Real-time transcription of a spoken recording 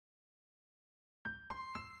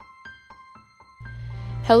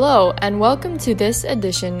Hello, and welcome to this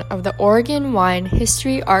edition of the Oregon Wine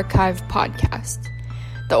History Archive podcast.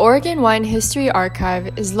 The Oregon Wine History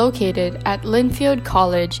Archive is located at Linfield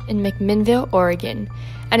College in McMinnville, Oregon,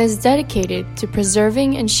 and is dedicated to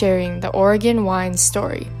preserving and sharing the Oregon wine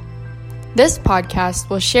story. This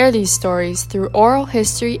podcast will share these stories through oral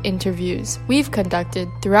history interviews we've conducted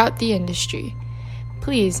throughout the industry.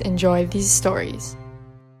 Please enjoy these stories.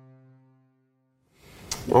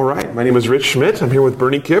 All right, my name is Rich Schmidt. I'm here with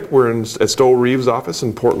Bernie Kipp. We're at Stoel Rives' office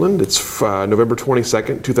in Portland. It's November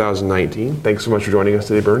 22nd, 2019. Thanks so much for joining us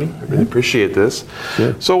today, Bernie. I really appreciate this.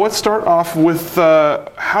 Sure. So let's start off with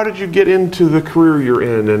how did you get into the career you're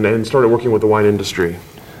in and started working with the wine industry?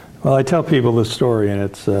 Well, I tell people this story, and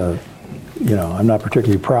it's, I'm not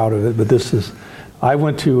particularly proud of it, but I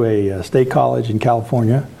went to a state college in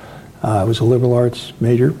California. I was a liberal arts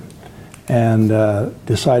major. And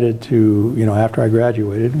decided to, after I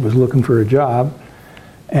graduated, was looking for a job.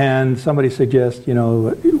 And somebody suggests,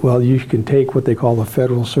 well, you can take what they call the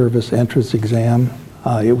Federal Service Entrance Exam.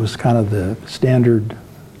 It was kind of the standard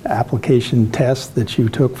application test that you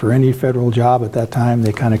took for any federal job at that time.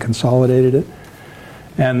 They kind of consolidated it.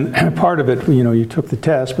 And part of it, you took the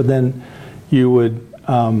test, but then you would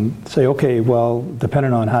say, okay, well,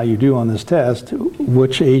 depending on how you do on this test,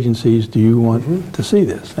 which agencies do you want to see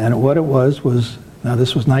this? And what it was, now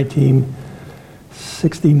this was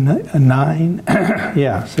 1969,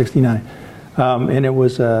 yeah, 69. And it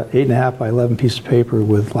was a 8.5 by 11 piece of paper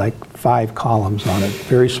with like 5 columns on it,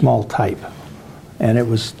 very small type. And it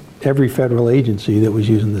was every federal agency that was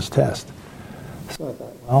using this test. So I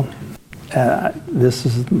thought, well, I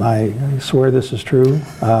swear this is true.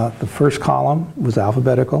 The first column was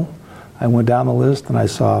alphabetical. I went down the list and I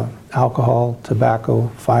saw alcohol, tobacco,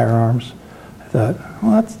 firearms. I thought,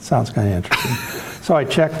 well, that sounds kind of interesting. So I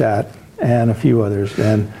checked that and a few others.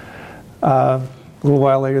 And a little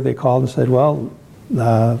while later they called and said, well,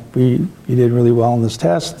 you did really well on this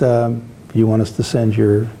test. You want us to send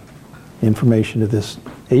your information to this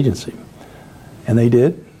agency? And they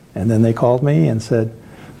did. And then they called me and said,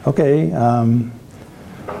 okay, all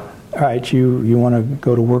right, you want to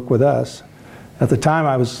go to work with us. At the time,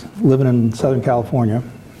 I was living in Southern California.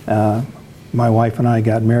 My wife and I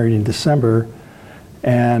got married in December,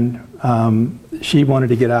 and she wanted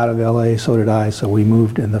to get out of LA, so did I, so we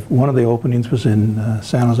moved, and one of the openings was in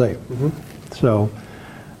San Jose. Mm-hmm. So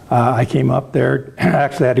I came up there.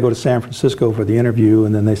 Actually, I had to go to San Francisco for the interview,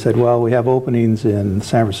 and then they said, well, we have openings in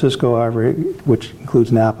San Francisco, which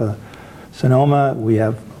includes Napa, Sonoma, we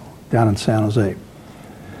have down in San Jose.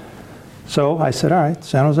 So I said, all right,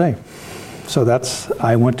 San Jose. So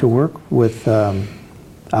I went to work with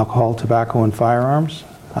alcohol, tobacco, and firearms.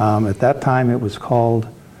 At that time it was called,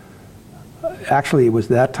 actually it was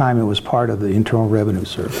part of the Internal Revenue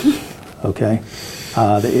Service, okay?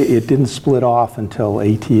 It didn't split off until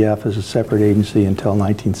ATF as a separate agency until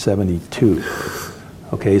 1972.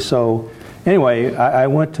 Okay, so anyway, I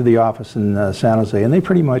went to the office in San Jose, and they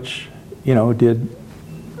pretty much did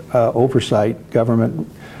oversight. Government,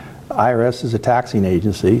 IRS is a taxing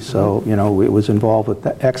agency, so it was involved with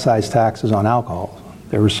the excise taxes on alcohol.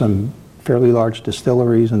 There were some fairly large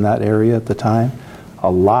distilleries in that area at the time,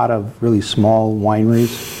 a lot of really small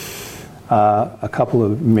wineries, a couple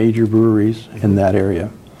of major breweries in that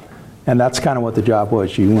area. And that's kind of what the job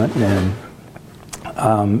was. You went and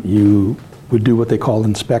you would do what they call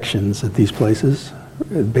inspections at these places,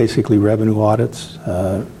 basically revenue audits,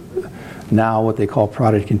 now what they call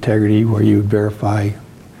product integrity, where you verify.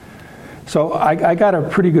 So I got a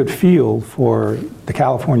pretty good feel for the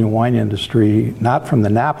California wine industry, not from the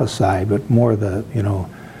Napa side, but more the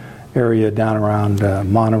area down around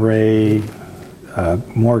Monterey,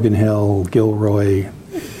 Morgan Hill, Gilroy,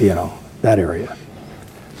 that area.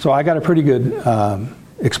 So I got a pretty good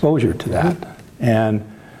exposure to that. And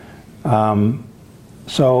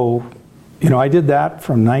so I did that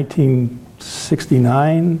from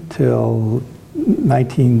 1969 till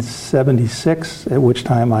 1976, at which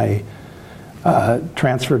time I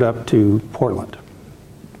transferred up to Portland.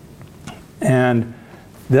 And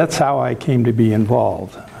that's how I came to be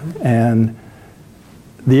involved. And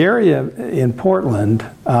the area in Portland,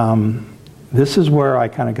 this is where I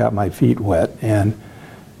kind of got my feet wet. And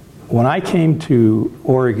when I came to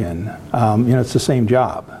Oregon, it's the same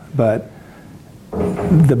job, but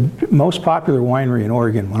the most popular winery in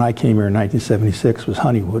Oregon when I came here in 1976 was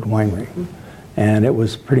Honeywood Winery. And it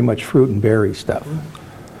was pretty much fruit and berry stuff.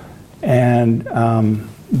 And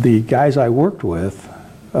the guys I worked with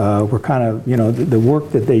were kind of, the work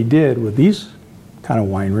that they did with these kind of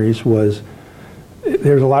wineries was,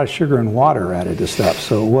 there's a lot of sugar and water added to stuff.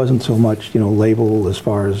 So it wasn't so much, label as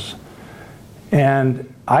far as,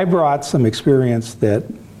 and I brought some experience that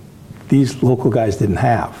these local guys didn't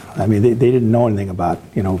have. I mean, they didn't know anything about,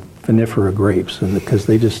 vinifera grapes, and because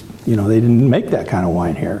they just, they didn't make that kind of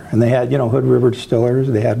wine here. And they had, Hood River Distillers,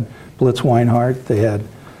 they had Blitz Weinhardt, they had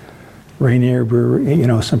Rainier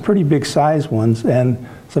Brewery, some pretty big size ones, and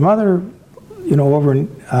some other, over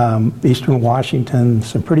in Eastern Washington,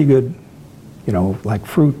 some pretty good, like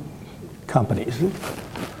fruit companies.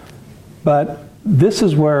 But this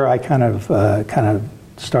is where I kind of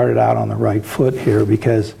started out on the right foot here,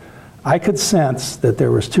 because I could sense that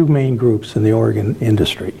there was two main groups in the Oregon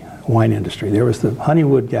industry, wine industry. There was the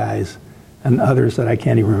Honeywood guys and others that I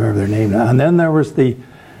can't even remember their name now. And then there was the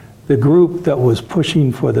group that was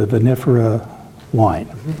pushing for the vinifera wine.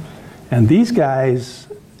 And these guys,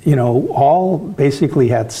 all basically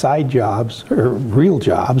had side jobs or real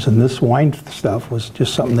jobs, and this wine stuff was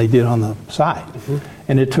just something they did on the side.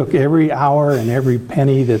 And it took every hour and every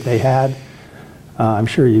penny that they had. I'm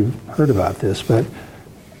sure you've heard about this, but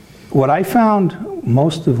what I found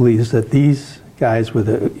mostly is that these guys were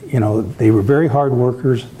they were very hard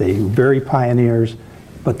workers, they were very pioneers,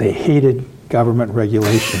 but they hated government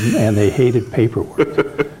regulation and they hated paperwork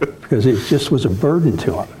because it just was a burden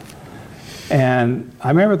to them. And I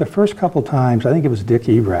remember the first couple times, I think it was Dick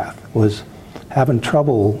Ebrath, was having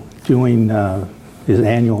trouble doing his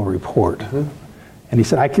annual report. And he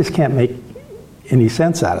said, I just can't make any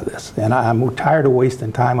sense out of this. And I'm tired of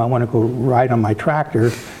wasting time. I want to go ride on my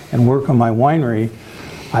tractor and work on my winery.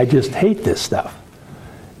 I just hate this stuff.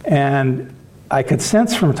 And I could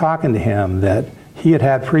sense from talking to him that he had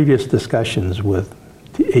had previous discussions with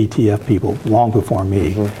ATF people long before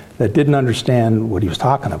me that didn't understand what he was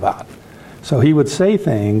talking about. So he would say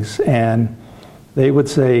things, and they would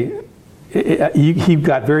say, he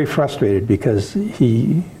got very frustrated because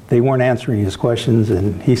they weren't answering his questions,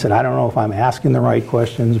 and he said, I don't know if I'm asking the right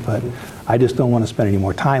questions, but I just don't want to spend any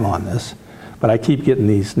more time on this. But I keep getting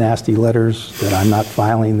these nasty letters that I'm not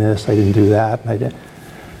filing this, I didn't do that.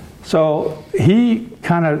 So he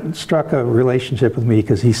kind of struck a relationship with me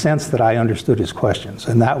because he sensed that I understood his questions,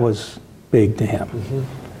 and that was big to him.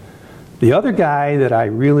 The other guy that I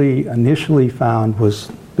really initially found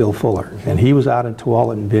was Bill Fuller, and he was out in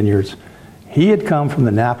Tualatin Vineyards. He had come from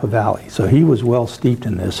the Napa Valley, so he was well steeped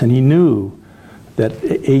in this, and he knew that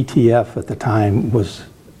ATF at the time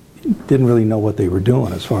didn't really know what they were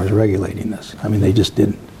doing as far as regulating this. I mean, they just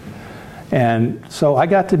didn't. And so I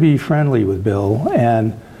got to be friendly with Bill,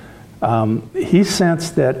 and he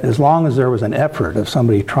sensed that as long as there was an effort of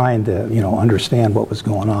somebody trying to, understand what was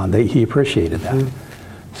going on, he appreciated that.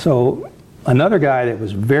 So another guy that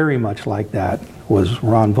was very much like that was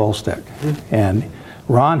Ron Volsteck. And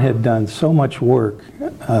Ron had done so much work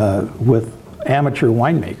with amateur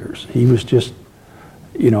winemakers. He was just,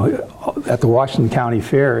 at the Washington County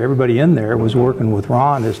Fair, everybody in there was working with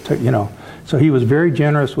Ron so he was very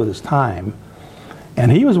generous with his time.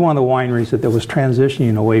 And he was one of the wineries that was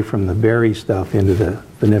transitioning away from the berry stuff into the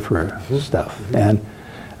vinifera stuff. And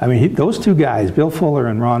I mean, those two guys, Bill Fuller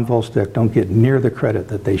and Ron Volsteck, don't get near the credit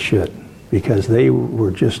that they should, because they were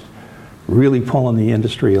just really pulling the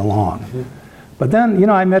industry along. But then,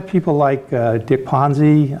 I met people like Dick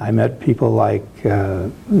Ponzi. I met people like,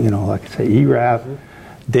 like I say, Erath.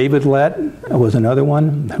 David Lett was another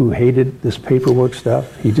one who hated this paperwork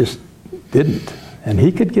stuff. He just didn't. And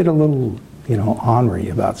he could get a little, ornery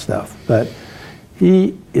about stuff. But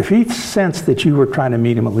if he sensed that you were trying to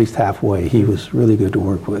meet him at least halfway, he was really good to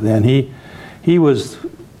work with. And he was,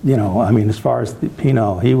 as far as the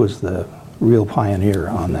Pinot, he was the real pioneer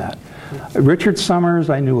on that. Richard Summers,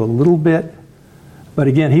 I knew a little bit. But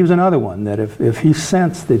again, he was another one that if he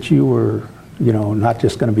sensed that you were, not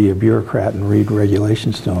just going to be a bureaucrat and read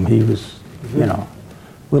regulations to him, he was, a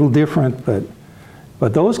little different.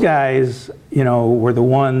 But those guys, were the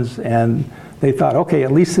ones, and they thought, okay,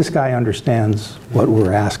 at least this guy understands what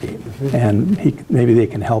we're asking, and maybe they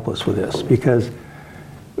can help us with this. Because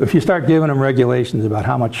if you start giving them regulations about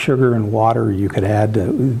how much sugar and water you could add to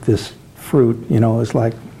this fruit, it's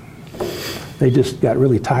like they just got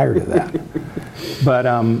really tired of that. But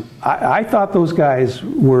I thought those guys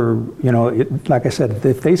were, like I said,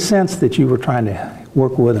 if they sensed that you were trying to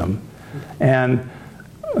work with them, and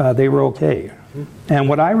they were okay. And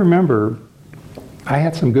what I remember, I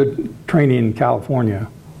had some good training in California,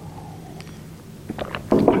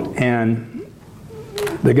 and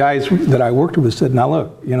the guys that I worked with said, now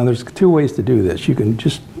look, there's two ways to do this. You can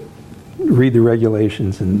just read the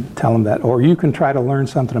regulations and tell them that, or you can try to learn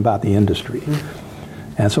something about the industry.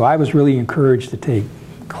 And so I was really encouraged to take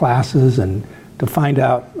classes and to find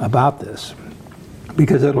out about this,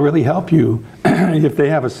 because it'll really help you if they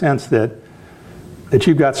have a sense that that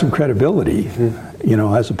you've got some credibility,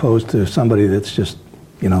 as opposed to somebody that's just,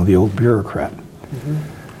 the old bureaucrat.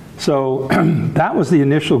 So that was the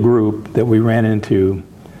initial group that we ran into.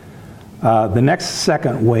 The next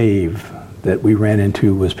second wave that we ran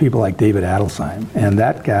into was people like David Adelsheim. And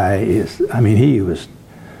that guy he was,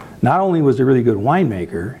 not only was a really good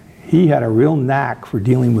winemaker, he had a real knack for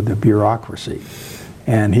dealing with the bureaucracy.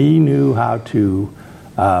 And he knew how to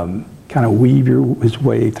kind of weave his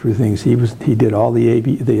way through things. He did all the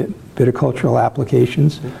viticultural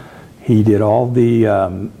applications. He did all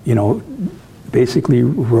the, basically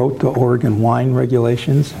wrote the Oregon wine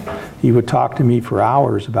regulations. He would talk to me for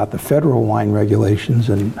hours about the federal wine regulations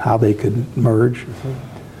and how they could merge.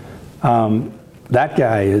 That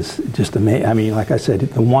guy is just amazing. I mean, like I said,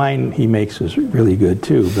 the wine he makes is really good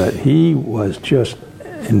too, but he was just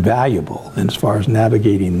invaluable as far as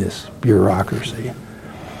navigating this bureaucracy.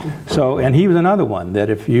 So, and he was another one that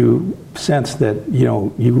if you sense that,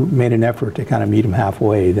 you made an effort to kind of meet him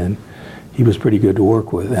halfway, then he was pretty good to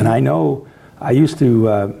work with. And I know I used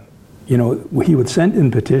to, he would send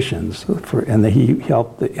in petitions and he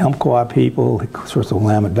helped the Umpqua people, the sorts of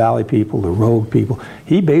Willamette Valley people, the Rogue people.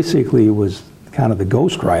 He basically was kind of the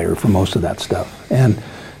ghostwriter for most of that stuff and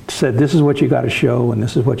said, this is what you got to show and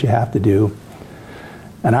this is what you have to do.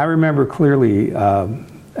 And I remember clearly,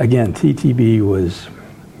 again, TTB was,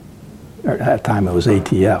 at that time it was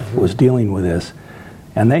ATF, was dealing with this.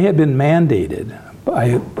 And they had been mandated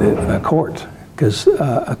by the court because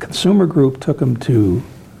a consumer group took them to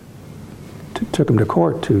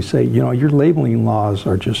court to say, your labeling laws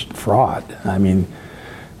are just fraud. I mean,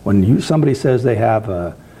 when somebody says they have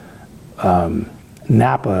a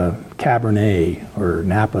Napa Cabernet or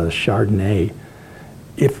Napa Chardonnay,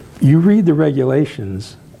 if you read the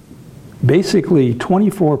regulations, basically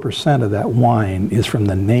 24% of that wine is from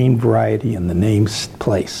the name variety and the name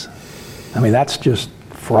place. I mean, that's just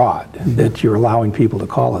fraud that you're allowing people to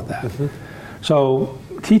call it that. So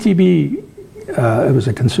TTB, it was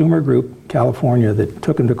a consumer group, California, that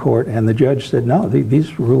took him to court, and the judge said, no,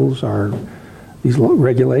 these regulations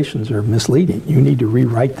are misleading. You need to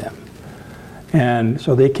rewrite them. And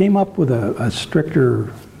so they came up with a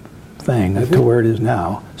stricter thing to where it is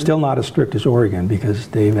now. Still not as strict as Oregon because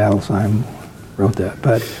Dave Adelsheim wrote that.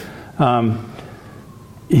 But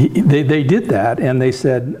they did that, and they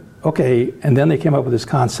said, okay, and then they came up with this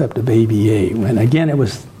concept of ABA. And again, it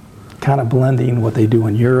was kind of blending what they do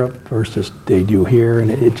in Europe versus they do here, and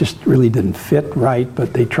it just really didn't fit right,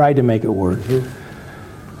 but they tried to make it work.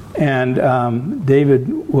 And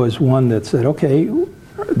David was one that said, okay,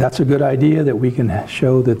 that's a good idea that we can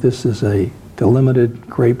show that this is a delimited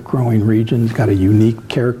grape growing region. It's got a unique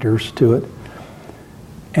characters to it.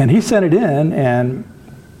 And he sent it in, and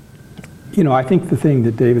I think the thing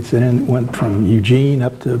that David sent in went from Eugene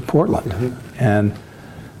up to Portland. And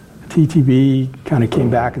TTB kind of came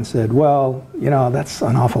back and said, well, that's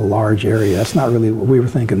an awful large area. That's not really what we were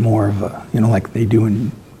thinking, more of like they do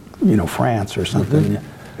in, France or something.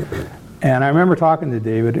 And I remember talking to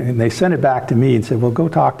David, and they sent it back to me and said, well, go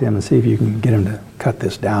talk to him and see if you can get him to cut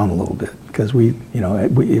this down a little bit. Because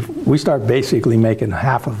if we start basically making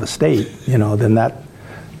half of a state, then that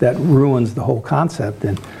ruins the whole concept.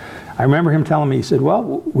 And I remember him telling me, he said,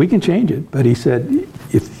 well, we can change it. But he said,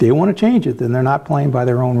 if they want to change it, then they're not playing by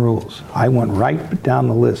their own rules. I went right down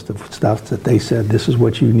the list of stuff that they said, this is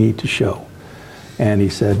what you need to show. And he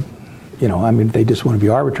said, they just want to be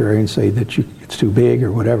arbitrary and say that it's too big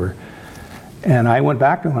or whatever. And I went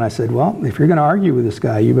back to him and I said, well, if you're going to argue with this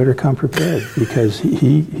guy, you better come prepared because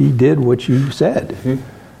he did what you said. And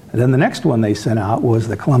then the next one they sent out was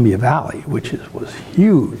the Columbia Valley, which was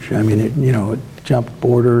huge. I mean, it jumped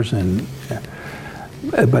borders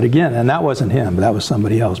but again, and that wasn't him, that was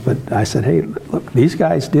somebody else. But I said, hey, look, these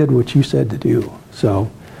guys did what you said to do.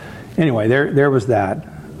 So anyway, there was that.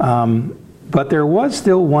 But there was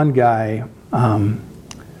still one guy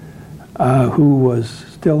who was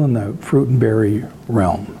still in the fruit and berry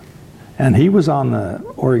realm. And he was on the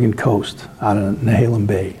Oregon coast out of Nehalem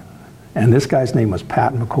Bay. And this guy's name was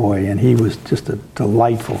Pat McCoy, and he was just a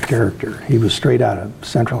delightful character. He was straight out of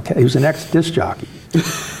he was an ex-disc jockey.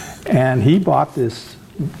 And he bought this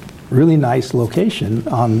really nice location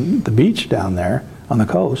on the beach down there on the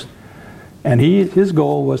coast. And his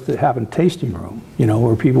goal was to have a tasting room,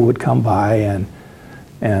 where people would come by and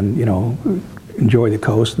enjoy the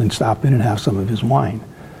coast and stop in and have some of his wine.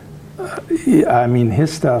 I mean,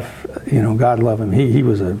 his stuff, God love him. He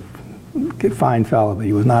was a fine fellow, but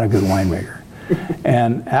he was not a good winemaker.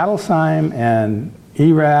 And Adelsheim and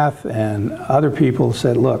Erath and other people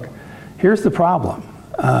said, look, here's the problem.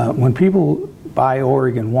 When people buy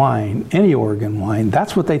Oregon wine, any Oregon wine,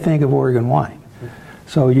 that's what they think of Oregon wine.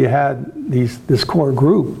 So you had this core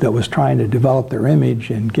group that was trying to develop their image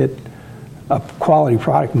and get a quality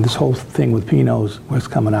product, and this whole thing with Pinots was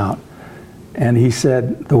coming out. And he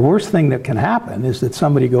said, the worst thing that can happen is that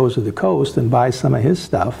somebody goes to the coast and buys some of his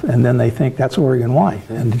stuff, and then they think that's Oregon wine,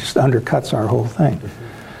 and it just undercuts our whole thing.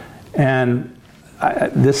 And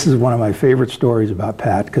this is one of my favorite stories about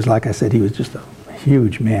Pat, because like I said, he was just a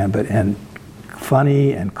huge man, and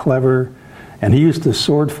funny and clever. And he used to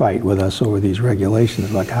sword fight with us over these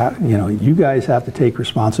regulations, like, how, you guys have to take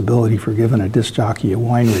responsibility for giving a disc jockey a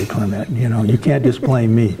winery permit. You can't just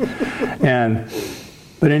blame me.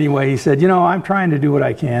 But anyway, he said, I'm trying to do what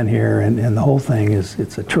I can here, and the whole thing is,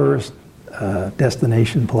 it's a tourist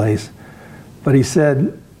destination place. But he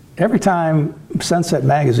said, every time Sunset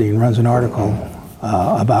Magazine runs an article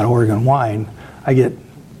about Oregon wine, I get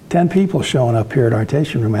 10 people showing up here at our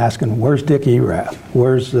tasting room asking, where's Dick Erath?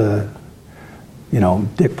 Where's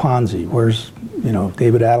Dick Ponzi, where's,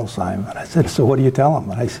 David Adelsheim? And I said, so what do you tell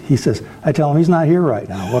him? And he says, I tell him he's not here right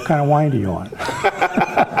now. What kind of wine do you want?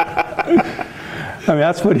 I mean,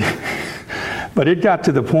 that's what but it got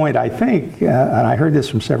to the point, I think, and I heard this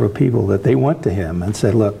from several people, that they went to him and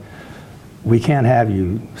said, look, we can't have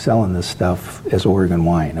you selling this stuff as Oregon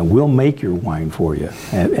wine, and we'll make your wine for you,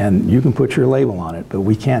 and you can put your label on it, but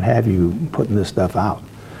we can't have you putting this stuff out.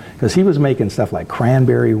 Because he was making stuff like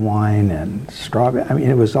cranberry wine and strawberry. I mean,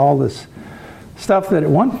 it was all this stuff that at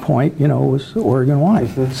one point, was Oregon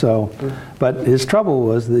wine. So, but his trouble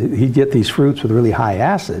was that he'd get these fruits with really high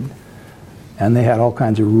acid, and they had all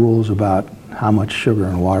kinds of rules about how much sugar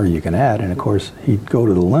and water you can add. And of course, he'd go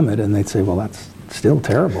to the limit, and they'd say, well, that's still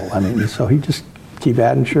terrible. I mean, so he'd just keep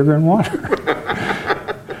adding sugar and water.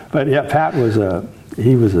 But yeah, Pat was a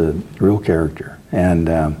real character.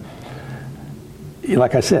 And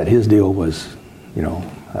like I said, his deal was,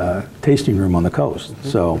 tasting room on the coast.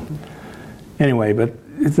 So anyway, but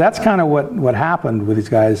that's kind of what happened with these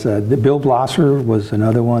guys. Bill Blosser was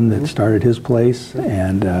another one that started his place,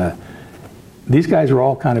 and these guys were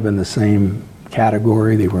all kind of in the same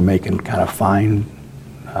category. They were making kind of fine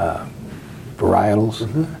varietals,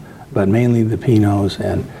 but mainly the Pinots.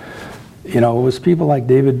 And it was people like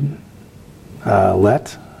David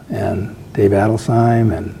Lett and Dave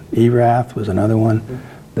Adelsheim, and Erath was another one,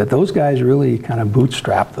 that those guys really kind of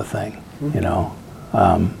bootstrapped the thing,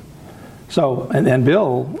 So, and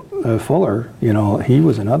Bill Fuller, he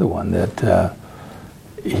was another one that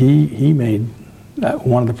he made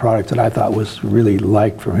one of the products that I thought was really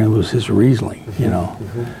liked from him was his Riesling,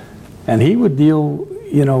 And he would deal,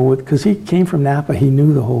 because he came from Napa, he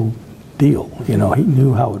knew the whole deal, he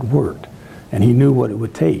knew how it worked, and he knew what it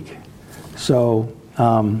would take. So,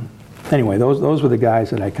 anyway, those were the guys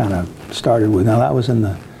that I kind of started with. Now that was in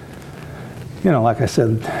the, like I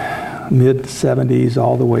said, mid-70s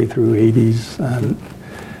all the way through 80s.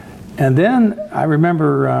 And then I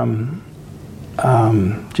remember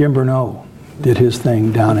Jim Bernot did his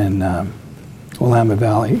thing down in Willamette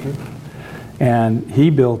Valley. And he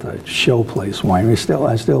built a showplace winery,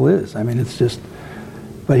 still is. I mean, it's just,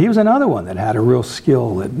 but he was another one that had a real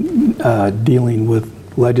skill at dealing with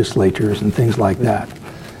legislatures and things like that.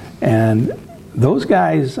 And those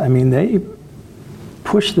guys, I mean, they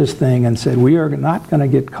pushed this thing and said, we are not going to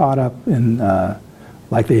get caught up in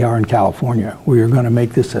like they are in California. We are going to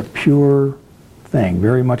make this a pure thing,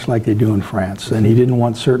 very much like they do in France. And he didn't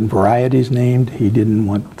want certain varieties named. He didn't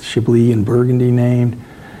want Chablis and Burgundy named.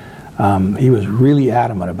 He was really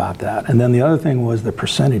adamant about that. And then the other thing was the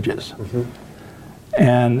percentages.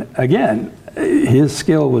 And again, his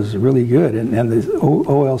skill was really good, and the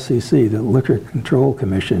OLCC, the Liquor Control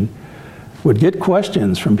Commission, would get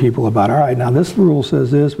questions from people about, all right, now this rule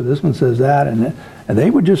says this, but this one says that, and they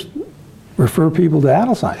would just refer people to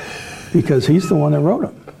Adelsheim because he's the one that wrote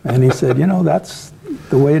them. And he said, that's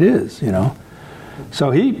the way it is,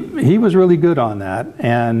 So he was really good on that.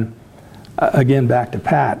 And again, back to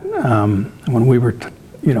Pat, when we were,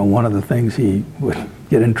 one of the things he would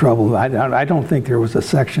get in trouble. I don't think there was a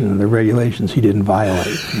section in the regulations he didn't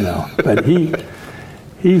violate, But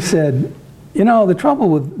he said, the trouble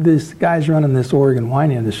with these guys running this Oregon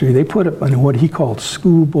wine industry, they put up in what he called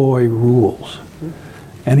schoolboy rules.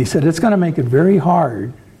 And he said, it's going to make it very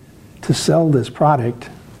hard to sell this product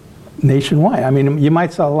nationwide. I mean, you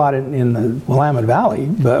might sell a lot in the Willamette Valley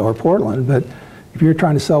or Portland, but if you're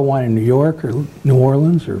trying to sell wine in New York or New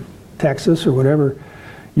Orleans or Texas or whatever,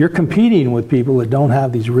 you're competing with people that don't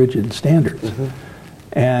have these rigid standards.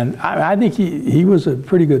 And I think he was a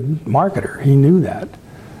pretty good marketer. He knew that.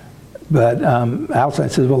 But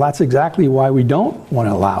outside says, well, that's exactly why we don't want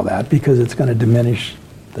to allow that, because it's going to diminish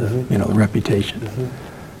the, the reputation.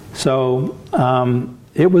 So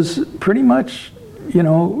it was pretty much you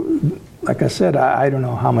know, like I said, I don't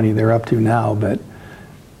know how many they're up to now, but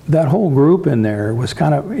that whole group in there was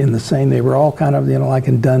kind of in the same, they were all kind of, you know, like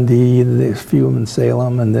in Dundee, there's a few of them in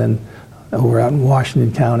Salem, and then over out in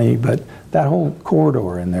Washington County, but that whole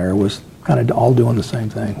corridor in there was kind of all doing the same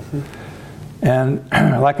thing. Mm-hmm.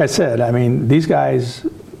 And like I said, I mean, these guys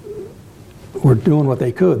were doing what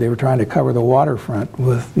they could. They were trying to cover the waterfront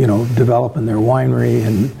with, you know, developing their winery,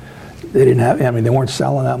 and they didn't have, I mean, they weren't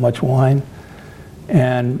selling that much wine.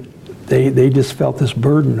 And they just felt this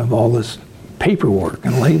burden of all this paperwork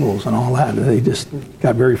and labels and all that. They just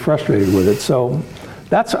got very frustrated with it. So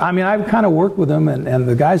that's, I mean, I've kind of worked with them, and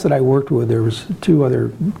the guys that I worked with, there was two other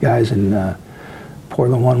guys in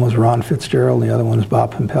Portland. One was Ron Fitzgerald, and the other one was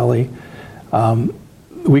Bob Pimpelli.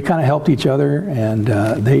 We kind of helped each other, and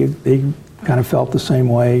they kind of felt the same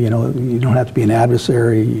way. You know, you don't have to be an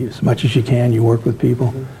adversary. As much as you can, you work with people.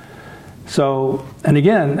 Mm-hmm. So, and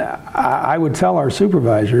again, I would tell our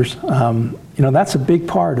supervisors, you know, that's a big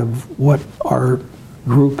part of what our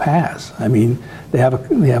group has. I mean, they have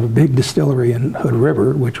a big distillery in Hood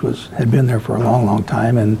River, which had been there for a long, long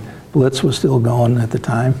time, and Blitz was still going at the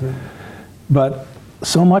time. Mm-hmm. But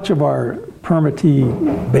so much of our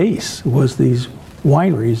permittee base was these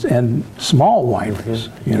wineries and small wineries.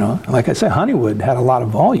 Mm-hmm. You know, like I said, Honeywood had a lot of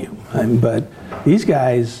volume, but these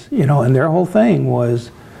guys, you know, and their whole thing was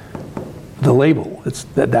the label. It's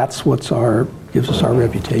that's gives us our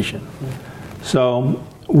reputation. So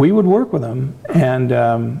we would work with them, and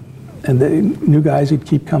the new guys would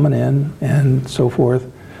keep coming in and so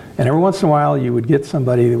forth. And every once in a while, you would get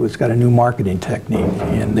somebody that was got a new marketing technique,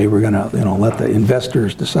 and they were going to, you know, let the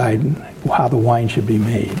investors decide how the wine should be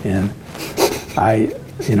made. And I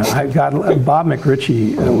got Bob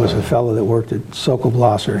McRitchie was a fellow that worked at Sokol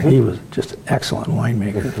Blosser. He was just an excellent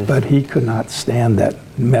winemaker, but he could not stand that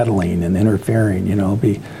meddling and interfering, you know,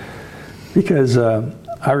 because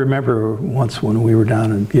I remember once when we were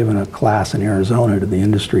down and giving a class in Arizona to the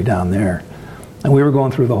industry down there, and we were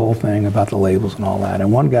going through the whole thing about the labels and all that,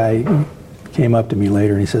 and one guy came up to me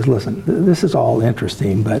later and he says, listen, this is all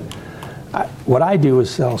interesting, but what I do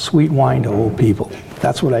is sell sweet wine to old people.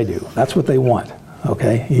 That's what I do. That's what they want.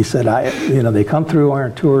 Okay, he said, they come through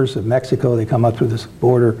our tours of Mexico, they come up through this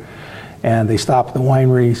border, and they stop at the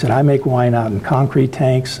winery. He said, I make wine out in concrete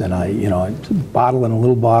tanks, and I bottle in a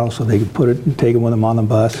little bottle so they can put it and take it with them on the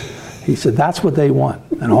bus. He said, that's what they want,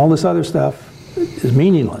 and all this other stuff is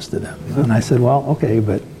meaningless to them. And I said, well, okay,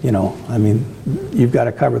 but, I mean, you've got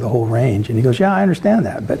to cover the whole range. And he goes, yeah, I understand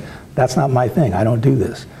that, but that's not my thing. I don't do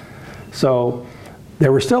this. So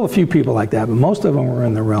there were still a few people like that, but most of them were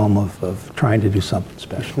in the realm of trying to do something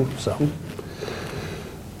special. So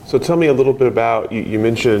tell me a little bit about, you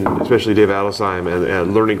mentioned especially Dave Adelsheim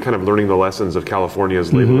and learning the lessons of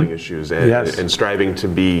California's labeling issues and striving to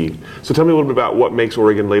be. So tell me a little bit about what makes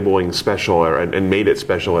Oregon labeling special and made it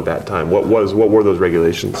special at that time. What were those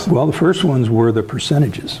regulations? Well, the first ones were the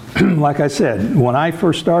percentages. Like I said, when I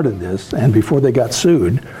first started this and before they got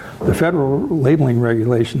sued, the federal labeling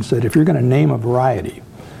regulation said if you're going to name a variety,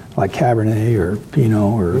 like Cabernet or Pinot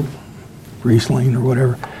or Riesling or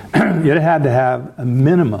whatever, it had to have a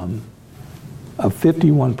minimum of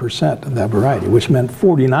 51% of that variety, which meant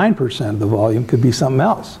 49% of the volume could be something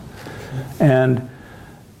else. And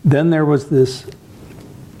then there was this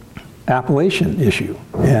appellation issue,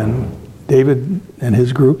 and David and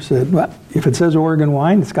his group said, well, if it says Oregon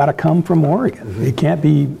wine, it's got to come from Oregon. It can't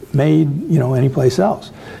be made, anyplace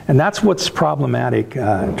else. And that's what's problematic,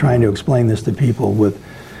 trying to explain this to people with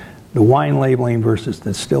the wine labeling versus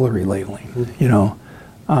distillery labeling.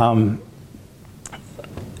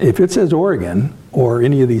 If it says Oregon or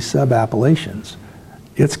any of these sub-appellations,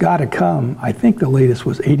 it's got to come, I think the latest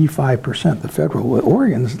was 85%, the federal.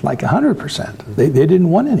 Oregon's like 100%. They didn't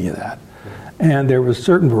want any of that. And there was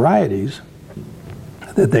certain varieties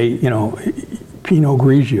that they, Pinot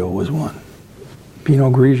Grigio was one.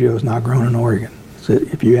 Pinot Grigio is not grown in Oregon. So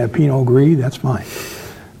if you have Pinot Gris, that's fine.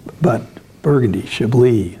 But Burgundy,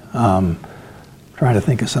 Chablis, trying to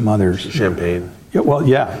think of some others. Champagne. Yeah, well,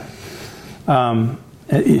 yeah.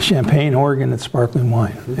 Champagne, Oregon, it's sparkling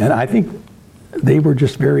wine. And I think they were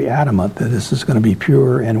just very adamant that this is going to be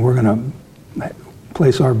pure and we're going to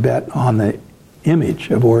place our bet on the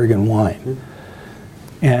image of Oregon wine.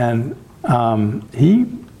 And he,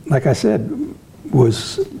 like I said,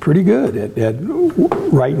 was pretty good at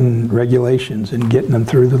writing regulations and getting them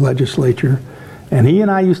through the legislature. And he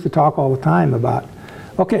and I used to talk all the time about,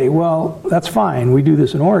 okay, well, that's fine, we do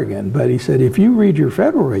this in Oregon, but he said, if you read your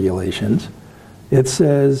federal regulations, it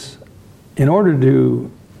says, in order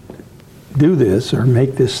to do this or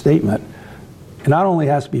make this statement, not only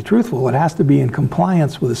has to be truthful, it has to be in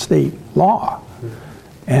compliance with the state law.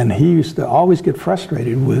 And he used to always get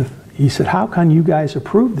frustrated with, he said, how can you guys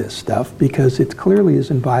approve this stuff? Because it clearly is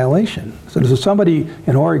in violation. So somebody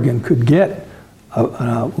in Oregon could get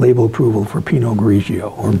a label approval for Pinot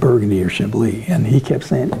Grigio or Burgundy or Chablis. And he kept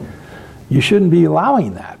saying, you shouldn't be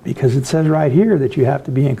allowing that because it says right here that you have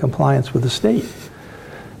to be in compliance with the state.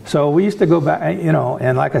 So we used to go back, you know,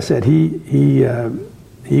 and like I said, he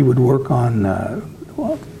would work on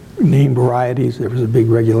name varieties. There was a big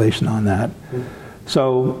regulation on that.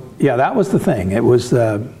 So yeah, that was the thing. It was,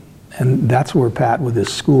 and that's where Pat, with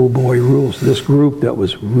his schoolboy rules, this group that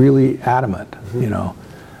was really adamant, you know,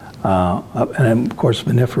 and of course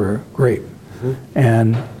vinifera grape,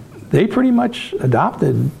 and they pretty much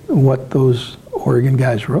adopted what those Oregon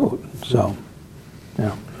guys wrote. So,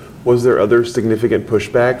 yeah. Was there other significant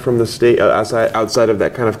pushback from the state outside of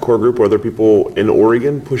that kind of core group? Were there people in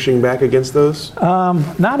Oregon pushing back against those?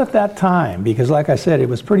 Not at that time, because like I said, it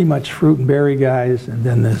was pretty much fruit and berry guys and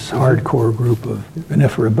then this hardcore group of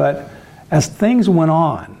vinifera. But as things went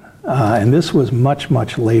on, and this was much,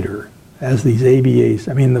 much later, as these ABAs,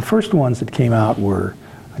 I mean, the first ones that came out were,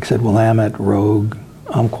 like I said, Willamette, Rogue,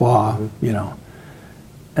 Umpqua, you know.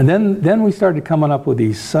 And then we started coming up with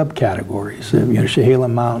these subcategories, you know,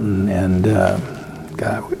 Chehalem Mountain and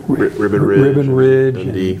Ribbon Ridge,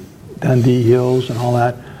 Dundee. and Dundee Hills and all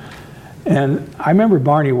that. And I remember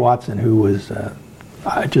Barney Watson, who was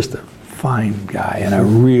just a fine guy and a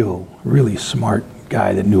really smart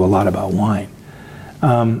guy that knew a lot about wine.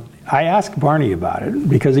 I asked Barney about it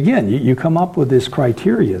because, again, you come up with this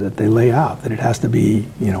criteria that they lay out, that it has to be,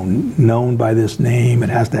 you know, known by this name, it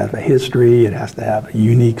has to have a history, it has to have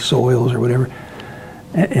unique soils or whatever.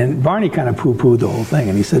 And Barney kind of poo-pooed the whole thing,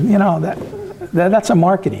 and he said, you know, that's a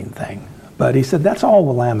marketing thing. But he said, that's all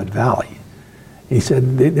Willamette Valley. He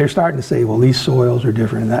said, they're starting to say, well, these soils are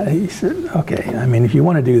different. And that. He said, okay, I mean, if you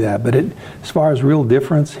want to do that. But as far as real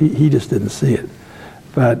difference, he just didn't see it.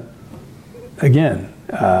 But again,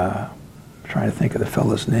 trying to think of the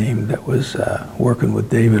fellow's name that was working with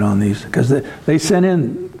David on these, because they sent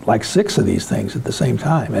in like 6 of these things at the same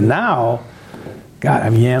time. And now, God, I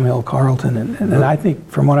mean, Yamhill, Carlton, and I think,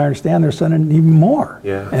 from what I understand, they're sending even more.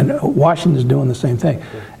 Yeah. And Washington's doing the same thing. Yeah.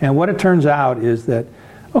 And what it turns out is that,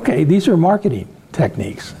 okay, these are marketing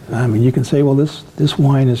techniques. I mean, you can say, well, this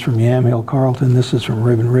wine is from Yamhill, Carlton, this is from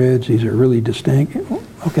Ribbon Ridge, these are really distinct.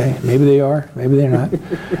 Okay, maybe they are, maybe they're not.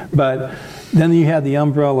 But then you have the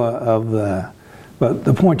umbrella of but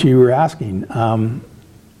the point you were asking,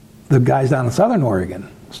 the guys down in Southern Oregon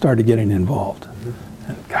started getting involved.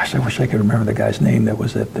 And gosh, I wish I could remember the guy's name that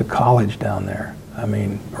was at the college down there. I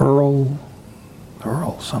mean, Earl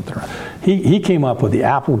something. He came up with the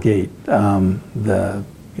Applegate, the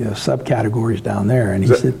subcategories down there, and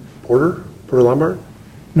he said, Porter Lombard?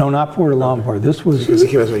 No, not Porter Lombard. This was he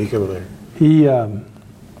came over there.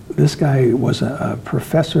 This guy was a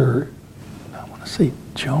professor. I want to say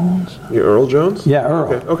Jones. Earl Jones? Yeah,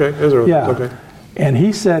 Earl. Okay. There's Earl. Yeah. Okay. And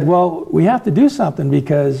he said, well, we have to do something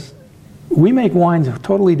because we make wines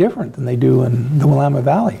totally different than they do in the Willamette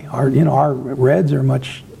Valley. Our reds are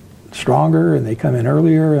much stronger and they come in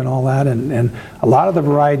earlier and all that, and a lot of the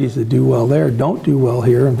varieties that do well there don't do well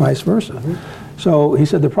here, and vice versa. So he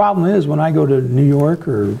said the problem is when I go to New York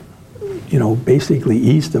or basically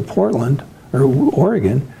east of Portland or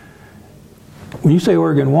Oregon, when you say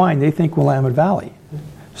Oregon wine, they think Willamette Valley.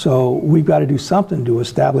 So we've got to do something to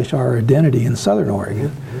establish our identity in Southern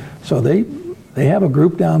Oregon. So they have a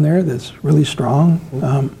group down there that's really strong.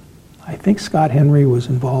 I think Scott Henry was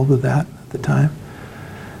involved with that at the time.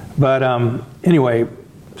 But anyway,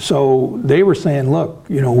 so they were saying, look,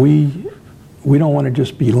 we don't want to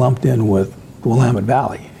just be lumped in with Willamette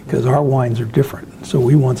Valley because our wines are different. So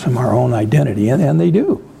we want some of our own identity, and they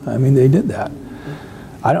do. I mean, they did that.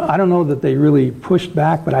 I don't know that they really pushed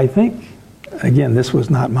back, but I think, again, this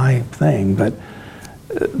was not my thing, but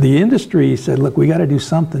the industry said, look, we got to do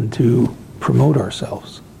something to promote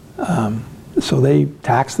ourselves. So they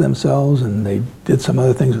taxed themselves, and they did some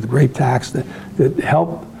other things with grape tax that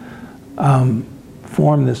helped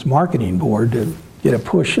form this marketing board to get a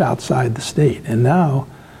push outside the state. And now,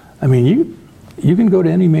 I mean, you can go to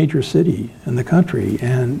any major city in the country,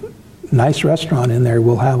 and nice restaurant in there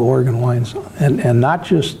will have Oregon wines, and not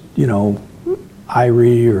just,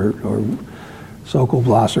 Irie or Sokol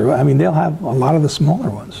Blosser. I mean, they'll have a lot of the smaller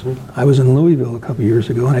ones. I was in Louisville a couple years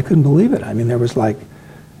ago, and I couldn't believe it. I mean, there was I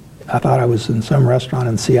thought I was in some restaurant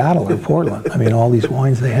in Seattle or Portland. I mean, all these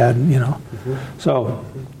wines they had, So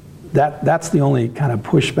that's the only kind of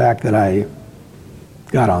pushback that I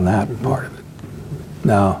got on that part of it.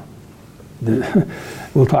 Now,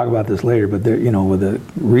 we'll talk about this later, but there, with the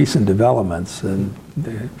recent developments and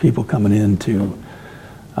the people coming into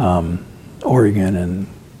Oregon and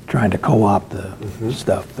trying to co-opt the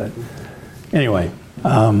stuff. But anyway,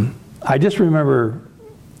 I just remember,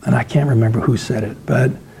 and I can't remember who said it,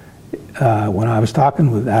 but when I was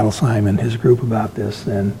talking with Adelsheim and his group about this,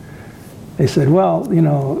 and they said, well,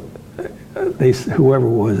 whoever it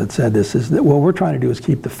was that said this, is that what we're trying to do is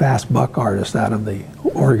keep the fast buck artists out of the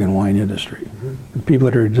Oregon wine industry. The people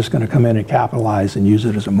that are just going to come in and capitalize and use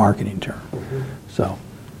it as a marketing term. So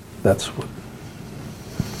that's what.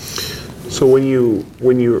 So when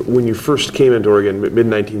you first came into Oregon, mid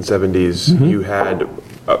 1970s, you had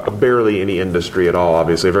barely any industry at all.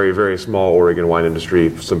 Obviously, a very, very small Oregon wine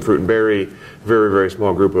industry. Some fruit and berry, very, very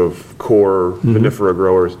small group of core vinifera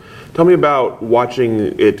growers. Tell me about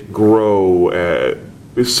watching it grow,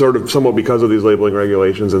 sort of somewhat because of these labeling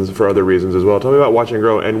regulations and for other reasons as well. Tell me about watching it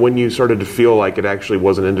grow and when you started to feel like it actually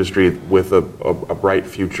was an industry with a bright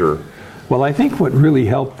future. Well, I think what really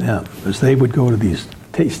helped them is they would go to these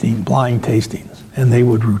blind tastings, and they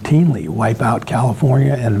would routinely wipe out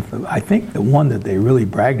California. And I think the one that they really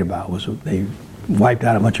bragged about was they wiped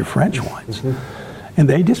out a bunch of French wines. And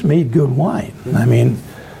they just made good wine. I mean,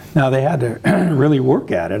 now they had to really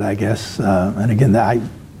work at it, I guess. And again,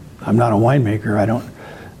 I'm not a winemaker,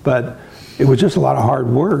 but it was just a lot of hard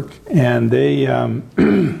work. And they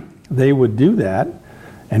they would do that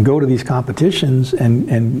and go to these competitions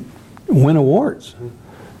and win awards.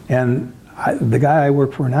 And the guy I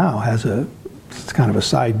work for now has it's kind of a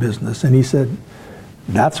side business, and he said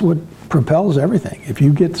that's what propels everything. If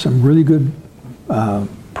you get some really good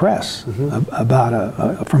press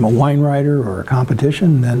about from a wine writer or a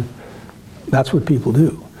competition, then that's what people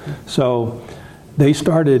do. So they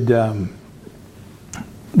started doing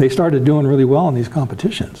really well in these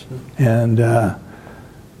competitions, and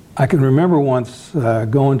I can remember once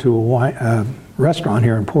going to a restaurant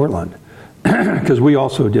here in Portland, because we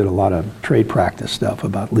also did a lot of trade practice stuff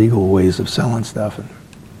about legal ways of selling stuff.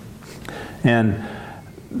 And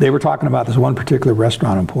they were talking about this one particular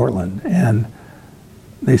restaurant in Portland, and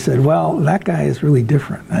they said, well, that guy is really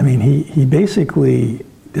different. I mean, he basically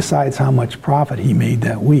decides how much profit he made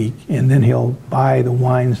that week, and then he'll buy the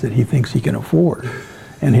wines that he thinks he can afford.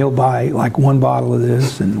 And he'll buy like 1 bottle of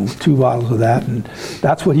this and 2 bottles of that, and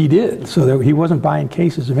that's what he did. So he wasn't buying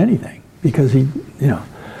cases of anything, because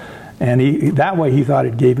and that way he thought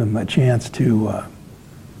it gave him a chance to,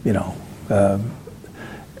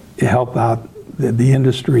 help out the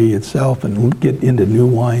industry itself and get into new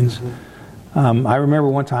wines. I remember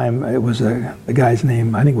one time, it was the guy's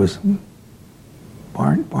name, I think it was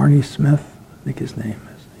Barney Smith, I think his name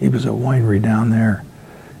is. He was a winery down there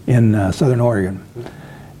in Southern Oregon.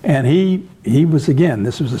 And he was, again,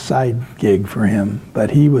 this was a side gig for him, but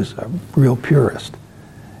he was a real purist.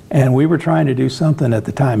 And we were trying to do something at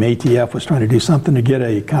the time, ATF was trying to do something to get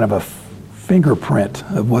a kind of a fingerprint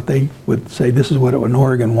of what they would say, this is what an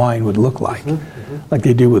Oregon wine would look like, like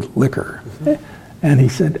they do with liquor. And he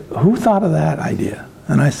said, who thought of that idea?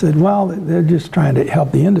 And I said, well, they're just trying to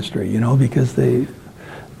help the industry, because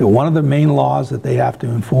one of the main laws that they have to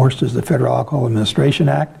enforce is the Federal Alcohol Administration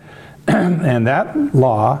Act. And that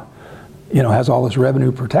law, has all this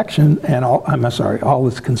revenue protection and all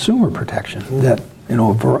this consumer protection that,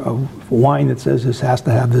 a wine that says this has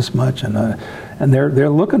to have this much, and they're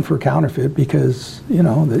looking for counterfeit because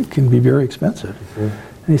it can be very expensive. And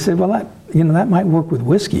he said, well, that might work with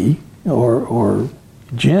whiskey or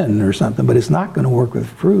gin or something, but it's not going to work with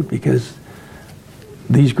fruit because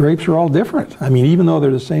these grapes are all different. I mean, even though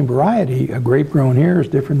they're the same variety, a grape grown here is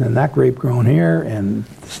different than that grape grown here, and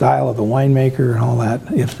the style of the winemaker and all that,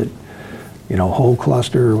 if the whole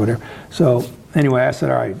cluster or whatever. So anyway, I said,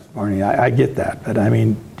 all right, Barney, I get that, but I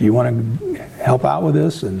mean, do you want to help out with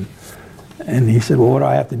this? And he said, well, what do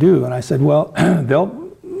I have to do? And I said, well,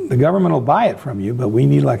 the government will buy it from you, but we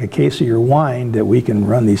need like a case of your wine that we can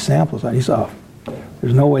run these samples on. He said, oh,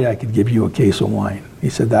 there's no way I could give you a case of wine. He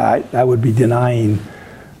said that would be denying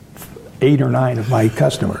 8 or 9 of my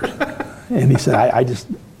customers. And he said, I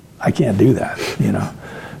can't do that,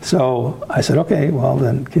 So I said, okay, well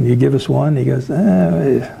then, can you give us one? He goes,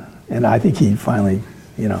 and I think he finally,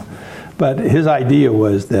 but his idea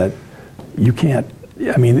was that you can't,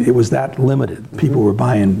 it was that limited. People were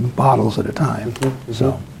buying bottles at a time,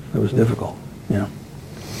 so it was difficult,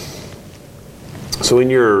 So in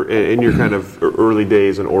your kind of early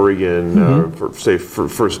days in Oregon, for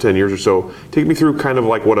first 10 years or so, take me through kind of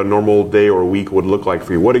like what a normal day or week would look like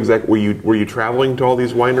for you. What exactly were you traveling to all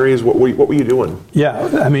these wineries? What were you doing? Yeah,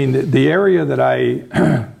 the area that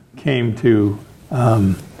I came to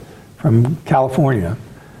from California,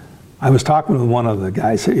 I was talking with one of the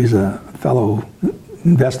guys. He's a fellow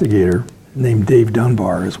investigator named Dave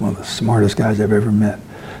Dunbar. Is one of the smartest guys I've ever met.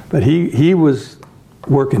 But he was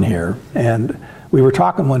working here, and we were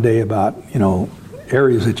talking one day about,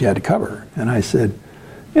 areas that you had to cover. And I said,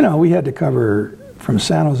 we had to cover from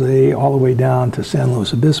San Jose all the way down to San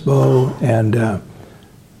Luis Obispo. And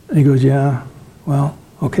he goes, yeah, well,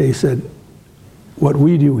 okay. He said, what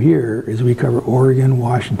we do here is we cover Oregon,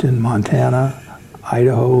 Washington, Montana,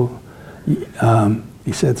 Idaho.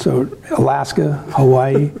 He said, so Alaska,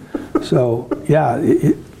 Hawaii. So, yeah,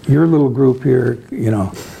 your little group here,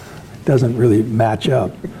 doesn't really match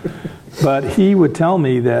up. But he would tell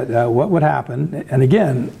me that what would happen, and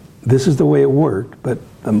again, this is the way it worked, but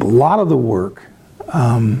a lot of the work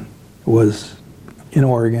was in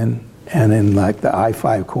Oregon and in like the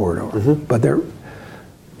I-5 corridor. Mm-hmm. But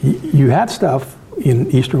you had stuff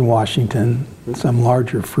in eastern Washington, some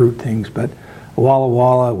larger fruit things, but Walla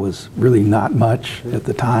Walla was really not much at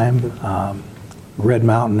the time. Red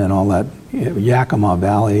Mountain and all that, Yakima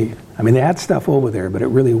Valley. I mean, they had stuff over there, but it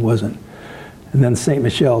really wasn't. And then St.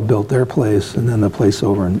 Michel built their place, and then the place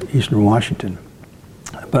over in eastern Washington.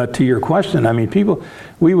 But to your question, I mean,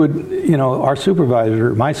 we would, my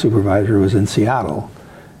supervisor was in Seattle,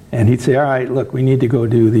 and he'd say, all right, look, we need to go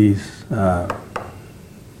do these,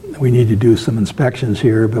 we need to do some inspections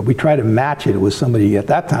here, but we try to match it with somebody. At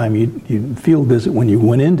that time, you'd field visit when you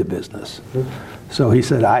went into business. Mm-hmm. So he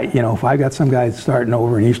said, if I got some guys starting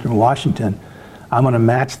over in eastern Washington, I'm going to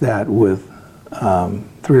match that with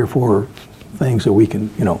 3 or 4 things that we can,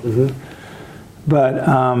 Mm-hmm. But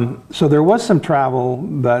so there was some travel,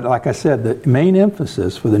 but like I said, the main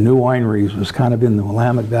emphasis for the new wineries was kind of in the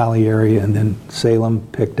Willamette Valley area, and then Salem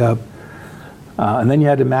picked up. And then you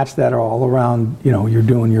had to match that all around, you're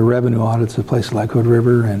doing your revenue audits at places like Hood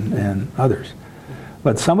River and others.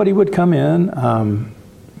 But somebody would come in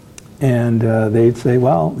and they'd say,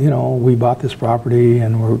 well, we bought this property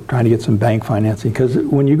and we're trying to get some bank financing. Because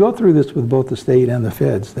when you go through this with both the state and the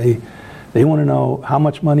feds, they want to know how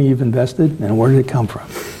much money you've invested and where did it come from.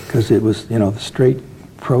 Because it was, the straight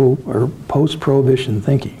post-prohibition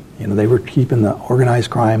thinking. They were keeping the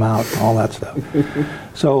organized crime out, all that stuff.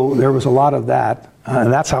 So there was a lot of that,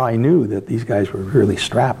 and that's how I knew that these guys were really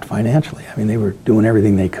strapped financially. I mean, they were doing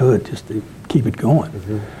everything they could just to keep it going.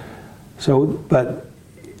 Mm-hmm. So, but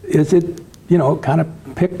it kind of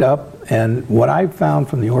picked up, and what I found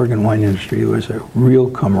from the Oregon wine industry was a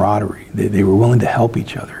real camaraderie. They were willing to help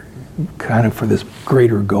each other, kind of for this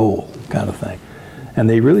greater goal kind of thing. And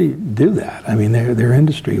they really do that. I mean, their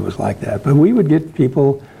industry was like that. But we would get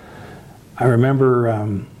people. I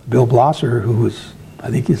remember Bill Blosser, who was, I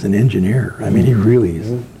think he's an engineer. I mean, he really is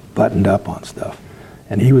buttoned up on stuff.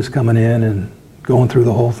 And he was coming in and going through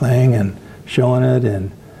the whole thing and showing it.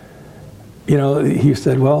 And, he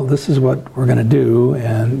said, well, this is what we're going to do.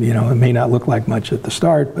 And, it may not look like much at the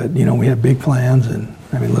start, but, we have big plans. And,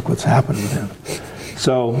 I mean, look what's happened with him.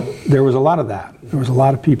 So there was a lot of that. There was a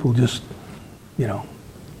lot of people just,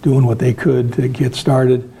 doing what they could to get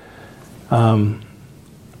started.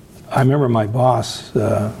 I remember my boss,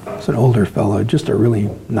 was an older fellow, just a really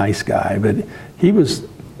nice guy, but he was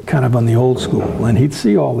kind of on the old school, and he'd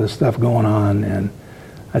see all this stuff going on, and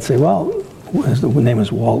I'd say, well, his name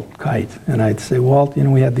was Walt Kite, and I'd say, Walt,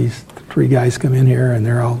 we had these 3 guys come in here, and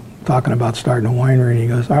they're all talking about starting a winery, and he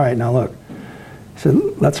goes, all right, now look, he said,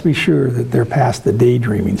 let's be sure that they're past the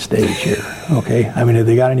daydreaming stage here, okay? I mean, have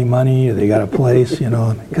they got any money? Have they got a place,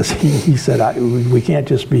 Because he said, we can't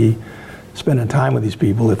just be spending time with these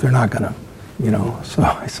people if they're not going to, So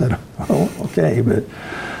I said, oh, okay, but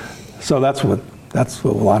so that's what a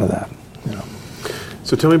lot of that,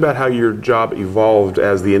 So tell me about how your job evolved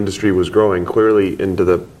as the industry was growing. Clearly,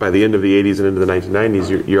 by the end of the 80s and into the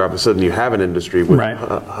 1990s, you're all of a sudden you have an industry with right.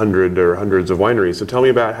 hundreds of wineries. So tell me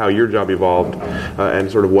about how your job evolved and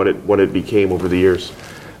sort of what it became over the years.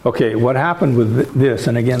 Okay, what happened with this,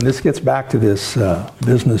 and again, this gets back to this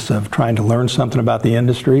business of trying to learn something about the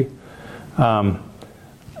industry.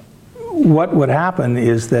 What would happen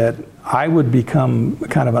is that I would become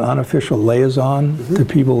kind of an unofficial liaison mm-hmm. to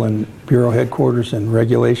people in Bureau headquarters and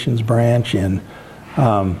regulations branch and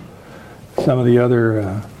some of the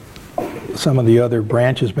other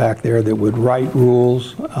branches back there that would write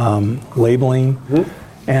rules, labeling. Mm-hmm.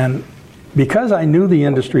 And because I knew the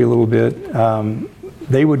industry a little bit,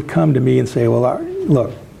 they would come to me and say, well,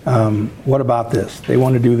 look, what about this? They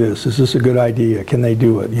want to do this. Is this a good idea? Can they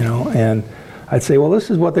do it? And I'd say, well, this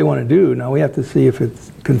is what they want to do. Now we have to see if it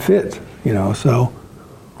can fit, So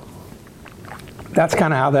that's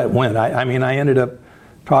kind of how that went. I mean, I ended up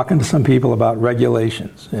talking to some people about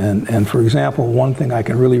regulations. And for example, one thing I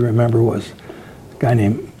can really remember was a guy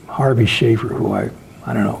named Harvey Schaefer, who I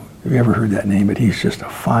don't know if you ever heard that name, but he's just a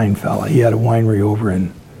fine fella. He had a winery over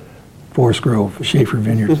in Forest Grove, Schaefer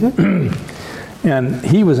Vineyards. Mm-hmm. And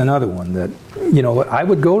he was another one that, I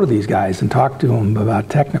would go to these guys and talk to them about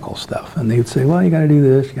technical stuff. And they would say, well, you got to do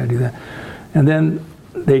this, you got to do that. And then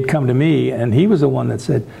they'd come to me, and he was the one that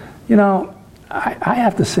said, I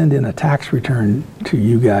have to send in a tax return to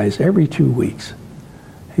you guys every 2 weeks.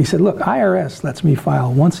 He said, look, IRS lets me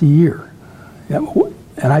file once a year.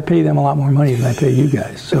 And I pay them a lot more money than I pay you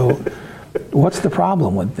guys. So what's the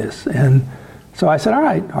problem with this? And so I said, all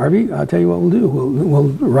right, Harvey, I'll tell you what we'll do. We'll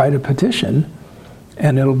write a petition,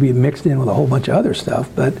 and it'll be mixed in with a whole bunch of other stuff.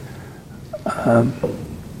 But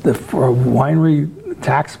for a winery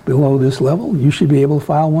tax below this level, you should be able to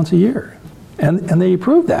file once a year. And they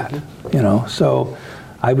approved that, So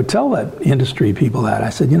I would tell that industry people that.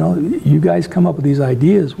 I said, you guys come up with these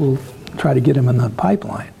ideas, we'll try to get them in the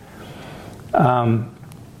pipeline.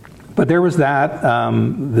 But there was that,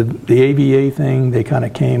 the AVA thing, they kind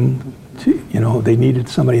of came to, they needed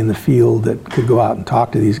somebody in the field that could go out and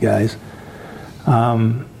talk to these guys.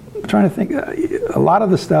 I'm trying to think, a lot of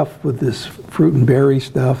the stuff with this fruit and berry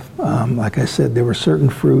stuff, like I said, there were certain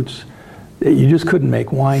fruits that you just couldn't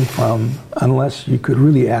make wine from unless you could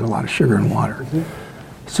really add a lot of sugar and water.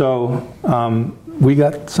 Mm-hmm. So we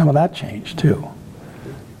got some of that changed too.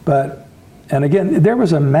 And again, there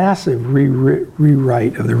was a massive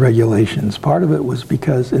rewrite of the regulations. Part of it was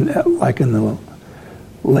because, like in the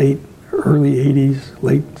early 80s,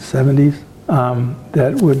 late 70s,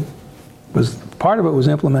 part of it was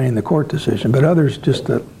implementing the court decision, but others just,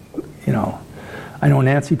 I know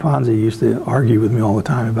Nancy Ponzi used to argue with me all the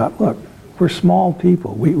time about, look, we're small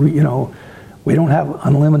people. We don't have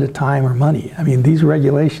unlimited time or money. I mean, these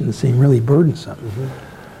regulations seem really burdensome.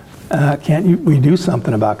 Mm-hmm. Can't we do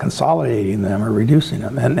something about consolidating them or reducing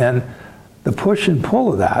them? And the push and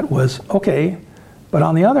pull of that was, okay, but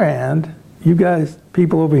on the other hand, you guys,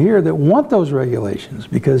 people over here that want those regulations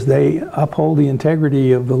because they uphold the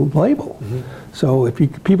integrity of the label. Mm-hmm. So if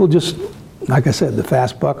people just, like I said, the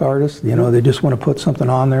fast buck artists, they just want to put something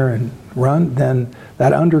on there and run, then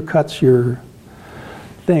that undercuts your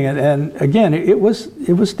thing. And again, it was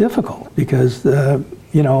difficult because,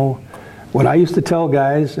 what I used to tell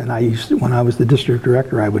guys, and when I was the district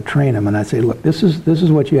director, I would train them, and I'd say, look, this is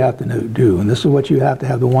what you have to do, and this is what you have to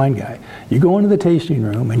have the wine guy. You go into the tasting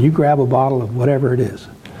room, and you grab a bottle of whatever it is,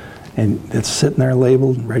 and it's sitting there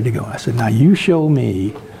labeled and ready to go. I said, now you show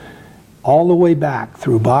me all the way back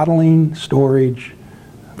through bottling, storage,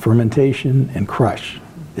 fermentation, and crush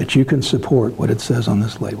that you can support what it says on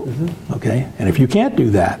this label, mm-hmm. Okay? And if you can't do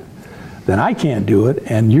that, then I can't do it,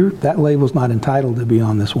 and that label's not entitled to be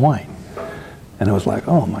on this wine. And I was like,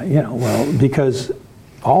 oh my, well, because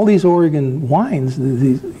all these Oregon wines,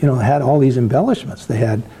 had all these embellishments. They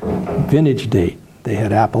had vintage date, they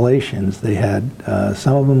had appellations, they had,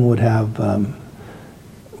 some of them would have, but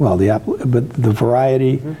the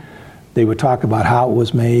variety, mm-hmm. They would talk about how it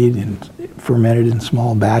was made and fermented in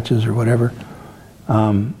small batches or whatever,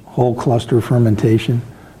 whole cluster fermentation.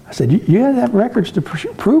 I said, you had to have records to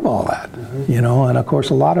prove all that, mm-hmm. And of course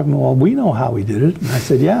a lot of them, well, we know how we did it. And I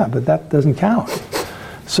said, yeah, but that doesn't count.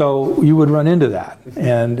 So you would run into that.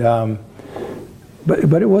 And,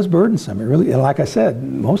 but it was burdensome. It really, and like I said,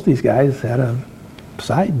 most of these guys had a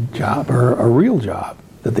side job or a real job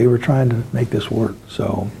that they were trying to make this work.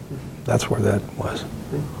 So that's where that was.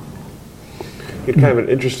 You had kind of an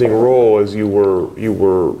interesting role as you were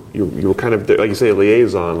kind of, like you say, a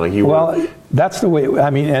liaison, like you were. Well, that's the way,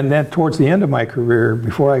 and then towards the end of my career,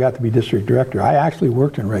 before I got to be district director, I actually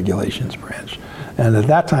worked in regulations branch. And at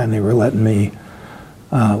that time, they were letting me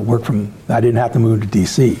work I didn't have to move to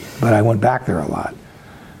DC, but I went back there a lot.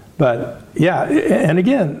 But yeah, and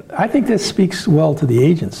again, I think this speaks well to the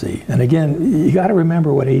agency. And again, you got to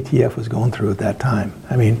remember what ATF was going through at that time.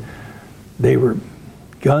 They were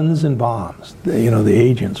guns and bombs, the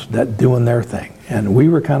agents that doing their thing. And we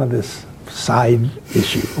were kind of this side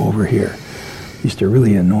issue over here. Used to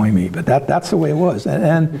really annoy me, but that's the way it was.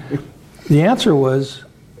 And the answer was,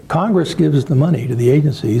 Congress gives the money to the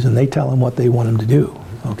agencies and they tell them what they want them to do.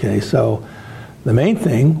 Okay, so the main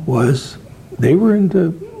thing was they were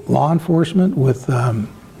into law enforcement with,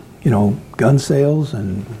 gun sales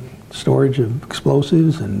and storage of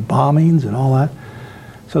explosives and bombings and all that.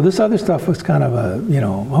 So this other stuff was kind of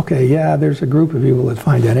okay, yeah, there's a group of people that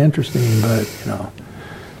find that interesting, but,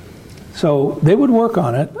 So they would work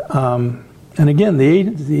on it. And again, the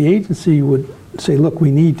agency would say, look,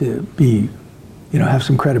 we need to be, have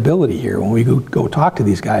some credibility here when we go talk to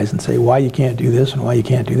these guys and say why you can't do this and why you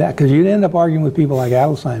can't do that. Because you'd end up arguing with people like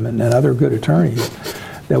Adelsheim and other good attorneys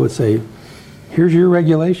that would say, here's your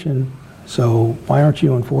regulation, so why aren't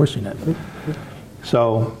you enforcing it?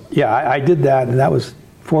 So, yeah, I did that, and that was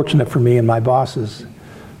fortunate for me and my bosses.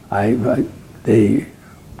 They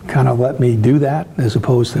kind of let me do that, as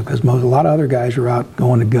opposed to, because a lot of other guys were out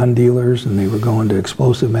going to gun dealers, and they were going to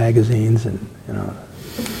explosive magazines, and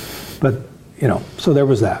but so there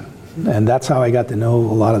was that, and that's how I got to know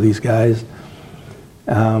a lot of these guys.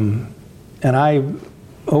 And I,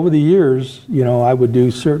 over the years, I would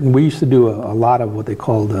do we used to do a lot of what they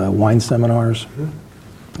called wine seminars,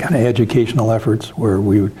 kind of educational efforts, where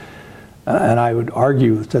we would, and I would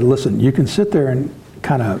argue, said, listen, you can sit there and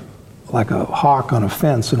kind of like a hawk on a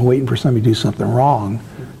fence and waiting for somebody to do something wrong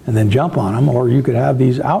and then jump on them, or you could have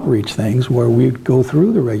these outreach things where we'd go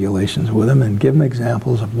through the regulations with them and give them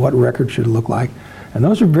examples of what records should look like. And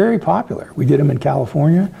those are very popular. We did them in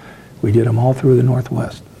California. We did them all through the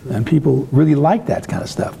Northwest. And people really liked that kind of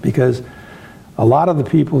stuff, because a lot of the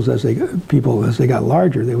people, as they got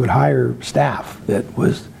larger, they would hire staff that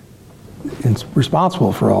was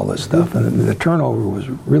responsible for all this stuff. And the turnover was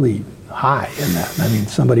really high in that. I mean,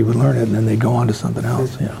 somebody would learn it and then they'd go on to something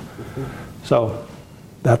else. So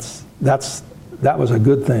that was a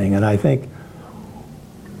good thing. And I think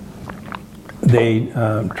they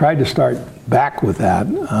tried to start back with that.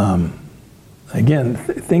 Again,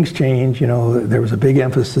 things change. There was a big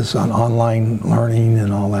emphasis on online learning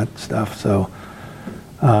and all that stuff. So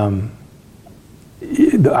I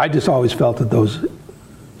just always felt that those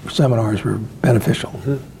seminars were beneficial.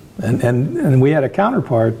 And we had a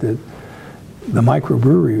counterpart that the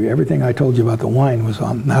microbrewery, everything I told you about the wine was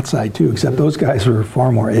on that side too, except those guys were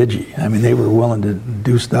far more edgy. I mean, they were willing to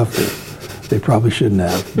do stuff that they probably shouldn't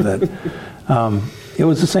have. But it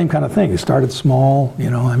was the same kind of thing. It started small,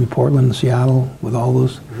 Portland and Seattle with all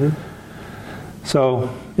those.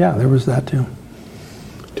 So, yeah, there was that too.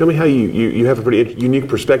 Tell me how you have a pretty unique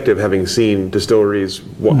perspective, having seen distilleries,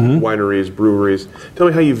 wineries, breweries. Tell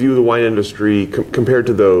me how you view the wine industry compared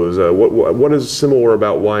to those. What is similar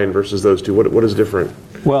about wine versus those two? What is different?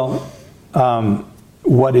 Well,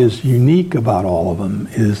 what is unique about all of them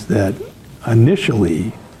is that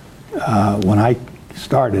initially, when I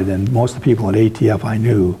started, and most of the people at ATF I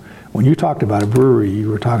knew, when you talked about a brewery, you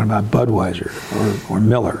were talking about Budweiser or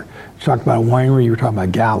Miller. You talked about a winery, you were talking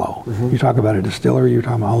about Gallo. You talk about a distillery, you were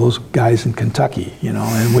talking about all those guys in Kentucky,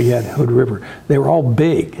 and we had Hood River. They were all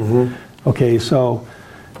big. Okay, so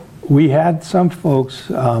we had some folks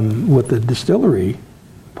with the distillery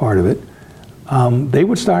part of it, they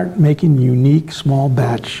would start making unique small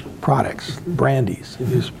batch products, brandies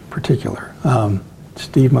in particular.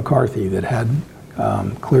 Steve McCarthy that had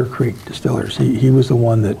Clear Creek Distillers, he was the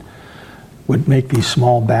one that would make these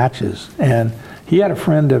small batches. And he had a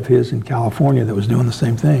friend of his in California that was doing the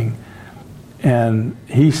same thing. And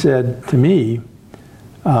he said to me,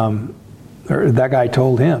 or that guy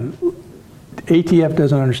told him, ATF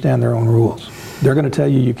doesn't understand their own rules. They're going to tell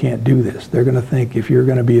you can't do this. They're going to think if you're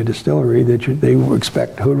going to be a distillery that they will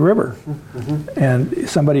expect Hood River. And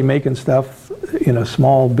somebody making stuff in a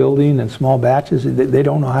small building and small batches, they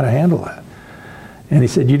don't know how to handle that. And he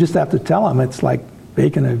said, you just have to tell them it's like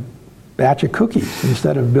baking a batch of cookies.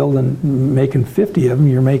 Instead of making 50 of them,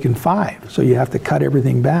 you're making 5. So you have to cut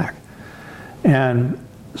everything back. And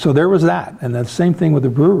so there was that. And the same thing with the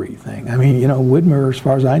brewery thing. I mean, Widmer, as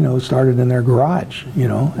far as I know, started in their garage,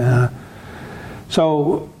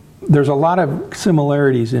 So there's a lot of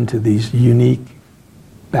similarities into these unique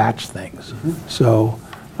batch things. So,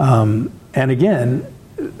 and again,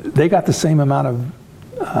 they got the same amount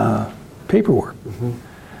of paperwork.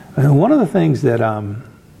 And one of the things that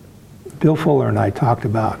Bill Fuller and I talked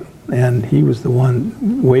about, and he was the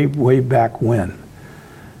one way back when.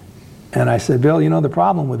 And I said, Bill, the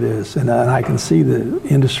problem with this, and I can see the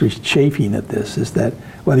industry's chafing at this, is that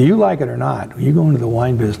whether you like it or not, when you go into the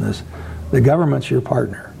wine business, the government's your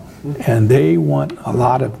partner. And they want a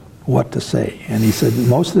lot of what to say. And he said,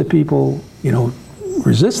 most of the people,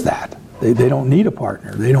 resist that. They don't need a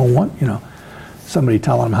partner. They don't want, somebody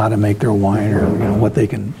telling them how to make their wine or, what they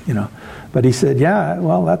can, But he said, yeah,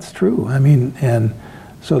 well, that's true. I mean, and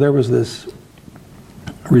so there was this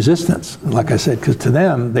resistance, like I said, because to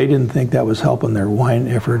them, they didn't think that was helping their wine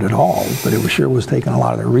effort at all, but it sure was taking a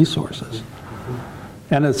lot of their resources.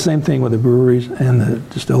 And it's the same thing with the breweries and the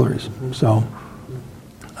distilleries. So,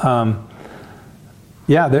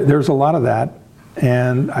 yeah, there's a lot of that.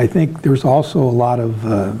 And I think there's also a lot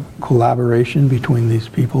of collaboration between these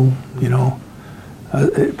people,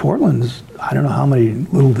 Portland's, I don't know how many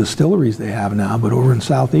little distilleries they have now, but over in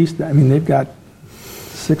Southeast, I mean, they've got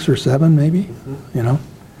 6 or 7 maybe,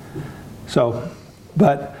 So,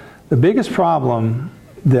 but the biggest problem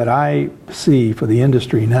that I see for the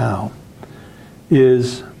industry now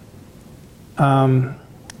is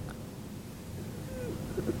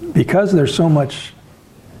because there's so much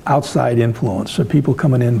outside influence, so people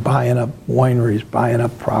coming in, buying up wineries, buying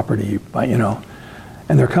up property,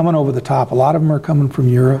 and they're coming over the top. A lot of them are coming from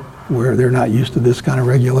Europe, where they're not used to this kind of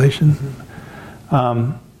regulation.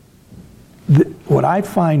 What I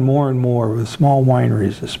find more and more with small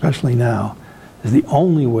wineries, especially now, is the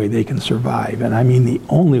only way they can survive, and I mean the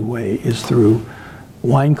only way, is through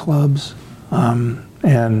wine clubs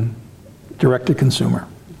and direct-to-consumer.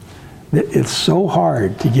 It's so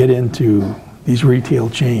hard to get into these retail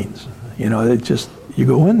chains. You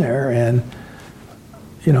go in there and,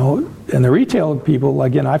 and the retail people,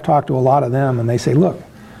 again, I've talked to a lot of them, and they say, look,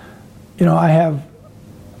 I have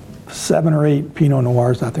 7 or 8 Pinot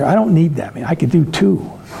Noirs out there. I don't need that many. I could do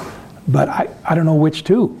 2, but I don't know which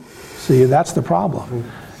 2. See, that's the problem.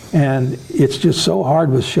 And it's just so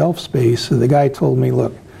hard with shelf space. So the guy told me,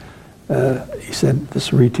 look, he said,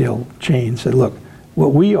 this retail chain said, look,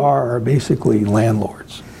 what we are basically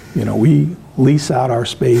landlords. We lease out our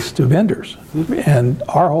space to vendors. And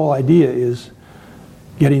our whole idea is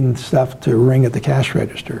getting stuff to ring at the cash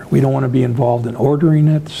register. We don't want to be involved in ordering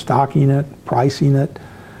it, stocking it, pricing it.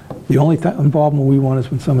 The only involvement we want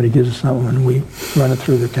is when somebody gives us something and we run it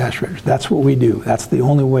through the cash register. That's what we do. That's the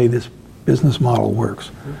only way this business model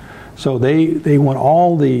works. So they want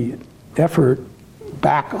all the effort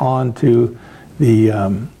back onto the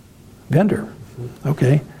vendor.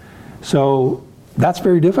 Okay? So that's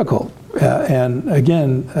very difficult. And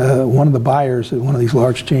again, one of the buyers at one of these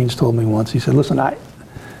large chains told me once, he said, listen,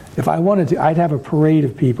 if I wanted to, I'd have a parade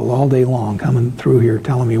of people all day long coming through here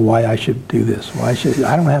telling me why I should do this.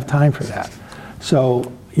 I don't have time for that.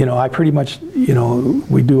 So, I pretty much,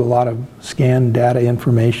 we do a lot of scan data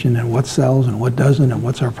information and what sells and what doesn't and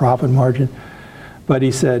what's our profit margin. But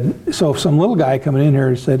he said, so if some little guy coming in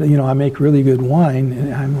here said, I make really good wine,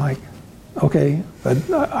 and I'm like, okay, but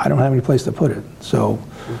I don't have any place to put it. So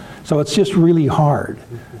it's just really hard.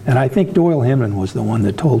 And I think Doyle Hinman was the one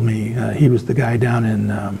that told me, he was the guy down in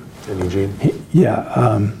Eugene?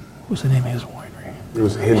 What was the name of his winery? It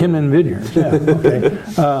was Hinman Vineyards, yeah, okay.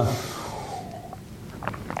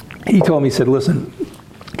 He told me, he said, listen,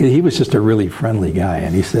 he was just a really friendly guy,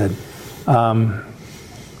 and he said,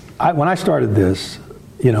 when I started this,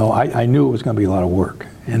 I knew it was going to be a lot of work.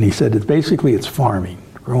 And he said, it's farming,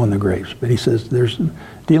 growing the grapes. But he says, there's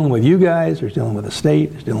dealing with you guys, there's dealing with the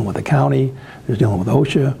state, there's dealing with the county, there's dealing with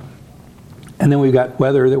OSHA. And then we've got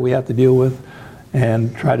weather that we have to deal with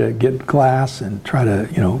and try to get glass and try to,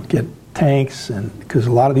 get tanks. And because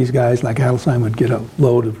a lot of these guys, like Adelstein, would get a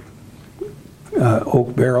load of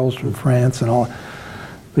oak barrels from France and all.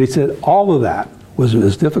 But he said all of that was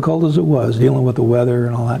as difficult as it was, dealing with the weather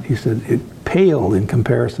and all that. He said it paled in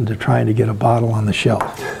comparison to trying to get a bottle on the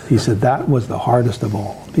shelf. He said that was the hardest of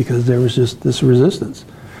all, because there was just this resistance.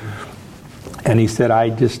 And he said, I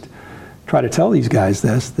just try to tell these guys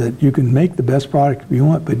that you can make the best product you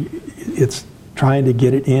want, but it's trying to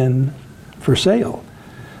get it in for sale.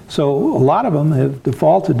 So a lot of them have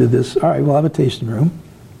defaulted to this, all right, we'll have a tasting room,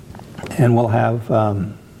 and we'll have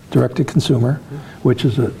direct-to-consumer, which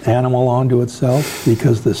is an animal unto itself,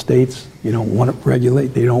 because the states, want to regulate.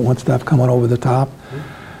 They don't want stuff coming over the top.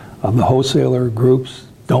 The wholesaler groups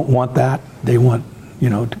don't want that. They want,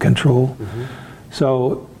 to control.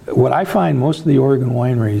 So what I find most of the Oregon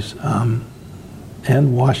wineries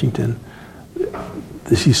and Washington,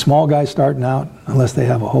 these small guys starting out, unless they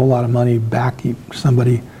have a whole lot of money back,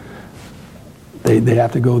 somebody, they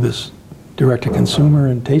have to go this direct-to-consumer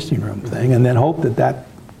and tasting room thing, and then hope that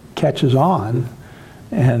catches on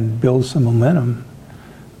and builds some momentum.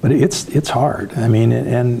 But it's hard. I mean,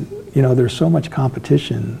 and there's so much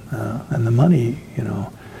competition, and the money,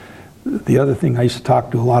 The other thing, I used to talk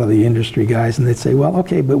to a lot of the industry guys, and they'd say, well,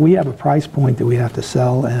 okay, but we have a price point that we have to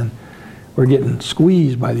sell, and we're getting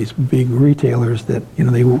squeezed by these big retailers that,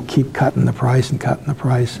 they will keep cutting the price,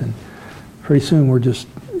 and pretty soon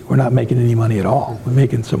we're not making any money at all. We're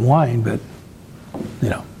making some wine, but,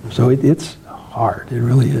 so it's hard. It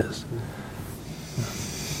really is.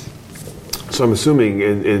 So I'm assuming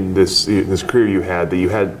in this career you had, that you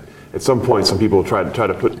had at some point some people try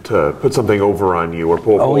to put something over on you or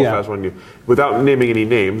pull a fast one on you. Without naming any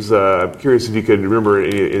names, I'm curious if you could remember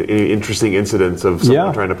any interesting incidents of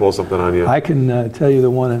someone trying to pull something on you. I can tell you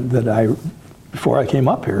the one that before I came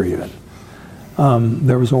up here even.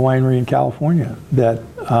 There was a winery in California that,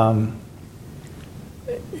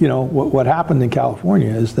 what happened in California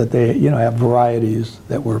is that they, have varieties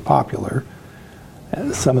that were popular.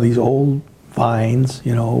 Some of these old vines,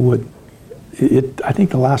 would I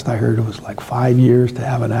think the last I heard it was like 5 years to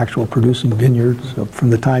have an actual producing vineyard, so from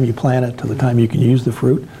the time you plant it to the time you can use the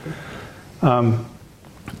fruit.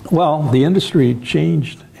 Well, the industry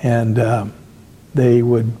changed, and they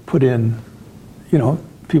would put in,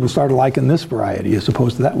 people started liking this variety as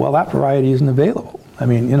opposed to that. Well, that variety isn't available. I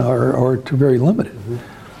mean, or too very limited. Mm-hmm.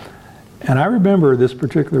 And I remember this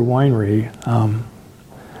particular winery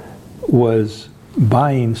was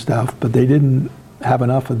buying stuff, but they didn't have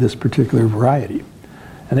enough of this particular variety.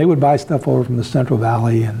 And they would buy stuff over from the Central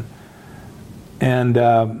Valley,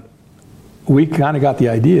 and we kind of got the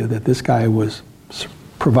idea that this guy was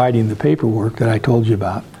providing the paperwork that I told you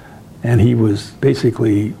about, and he was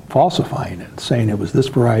basically falsifying it, saying it was this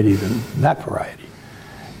variety than that variety.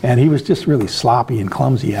 And he was just really sloppy and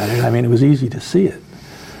clumsy at it. I mean, it was easy to see it.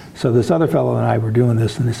 So this other fellow and I were doing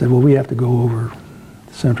this, and they said, well, we have to go over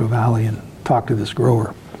to Central Valley and talk to this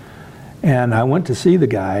grower. And I went to see the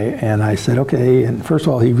guy, and I said, okay. And first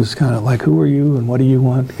of all, he was kind of like, who are you and what do you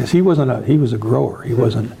want? Because he was a grower. He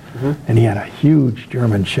wasn't, and he had a huge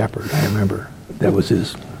German Shepherd, I remember. That was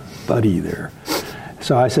his buddy there.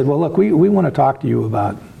 So I said, well, look, we want to talk to you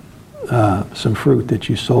about some fruit that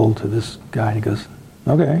you sold to this guy. And he goes,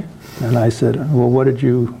 okay. And I said, well, what did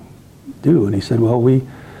you do? And he said, well,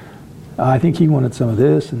 I think he wanted some of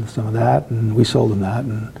this and some of that, and we sold him that.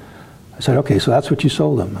 And I said, okay, so that's what you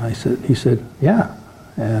sold him. He said, yeah.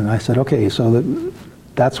 And I said, okay, so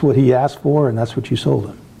that's what he asked for, and that's what you sold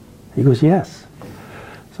him. He goes, yes.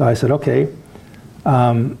 So I said, okay.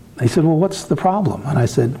 He said, well, what's the problem? And I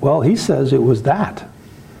said, well, he says it was that,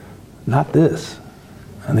 not this.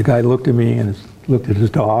 And the guy looked at me and looked at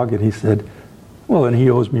his dog, and he said, well, then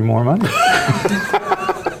he owes me more money.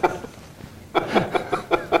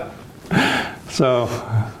 So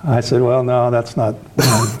I said, well, no, that's not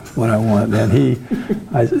what I want. And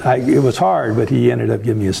it was hard, but he ended up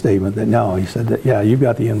giving me a statement that no, he said that, yeah, you've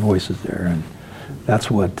got the invoices there, and that's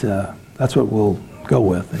what we'll go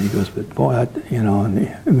with. And he goes, but boy, and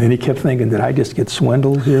then he kept thinking, did I just get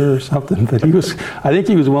swindled here or something? But I think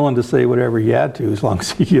he was willing to say whatever he had to as long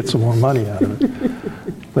as he gets some more money out of it.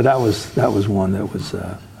 But that was one that was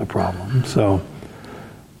a problem. So,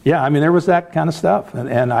 yeah, I mean, there was that kind of stuff.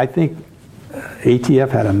 And I think ATF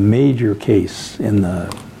had a major case in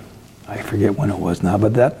I forget when it was now,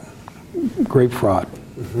 but that grape fraud,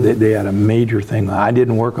 they had a major thing. I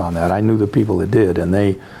didn't work on that. I knew the people that did, and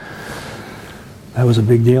that was a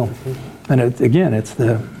big deal. And again, it's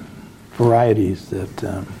the varieties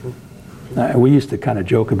that we used to kind of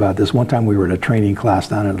joke about this. One time we were at a training class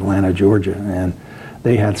down in Atlanta, Georgia, and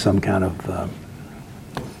they had some kind of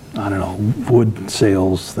wood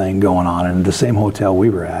sales thing going on in the same hotel we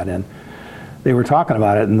were at, and they were talking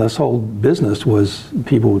about it, and this whole business was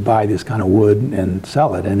people would buy this kind of wood and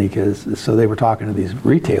sell it, and so they were talking to these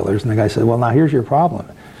retailers, and the guy said, well, now here's your problem.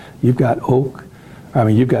 You've got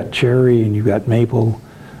you've got cherry and you've got maple,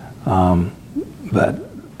 but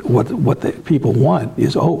what the people want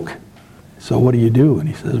is oak. So what do you do? And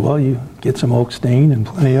he says, well, you get some oak stain and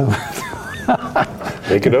plenty of it.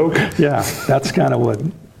 Make it oak. Yeah, that's kind of what.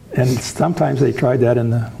 And sometimes they tried that in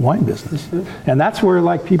the wine business. And that's where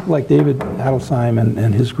people like David Adelsheim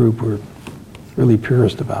and his group were really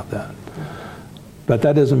purist about that. But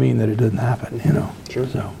that doesn't mean that it didn't happen, Sure.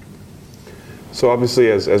 So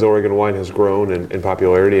obviously, as Oregon wine has grown in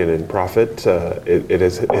popularity and in profit, it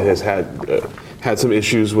has had some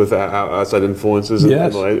issues with outside influences in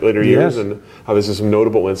the later years, and obviously some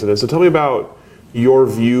notable incidents. So tell me about your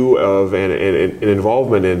view of and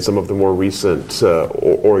involvement in some of the more recent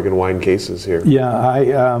Oregon wine cases here. Yeah, I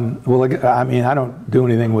don't do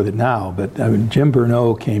anything with it now, but Jim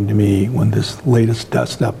Bernot came to me when this latest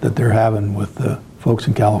dust up that they're having with the folks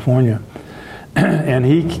in California, and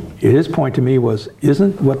his point to me was,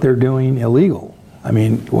 isn't what they're doing illegal? I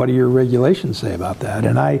mean, what do your regulations say about that?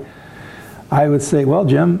 And I would say, well,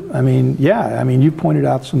 Jim, you pointed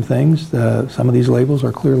out some things. Some of these labels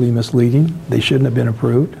are clearly misleading. They shouldn't have been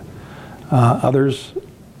approved. Others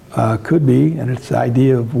could be, and it's the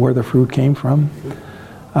idea of where the fruit came from.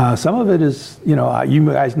 Some of it is, you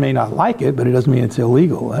guys may not like it, but it doesn't mean it's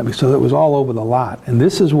illegal. So it was all over the lot. And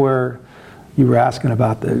this is where you were asking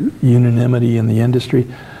about the unanimity in the industry.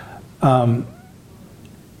 The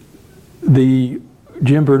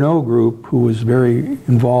Jim Bernot group, who was very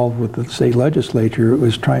involved with the state legislature,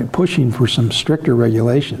 was pushing for some stricter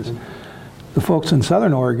regulations. The folks in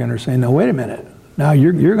Southern Oregon are saying, no, wait a minute. Now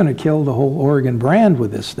you're going to kill the whole Oregon brand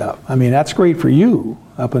with this stuff. I mean, that's great for you,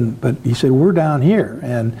 but he said, we're down here,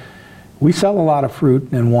 and we sell a lot of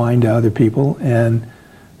fruit and wine to other people, and,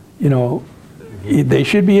 they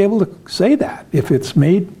should be able to say that if it's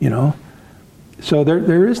made, So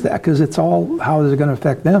there is that, because it's all, how is it going to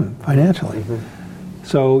affect them financially?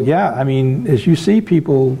 So yeah, I mean, as you see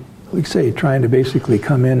people, like say, trying to basically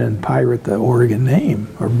come in and pirate the Oregon name,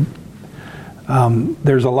 or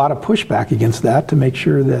there's a lot of pushback against that to make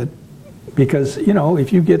sure that, because, you know,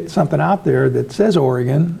 if you get something out there that says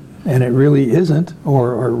Oregon and it really isn't,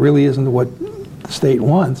 or it really isn't what the state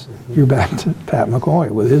wants, you're back to Pat McCoy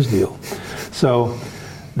with his deal. So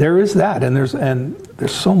there is that, and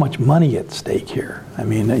there's so much money at stake here. I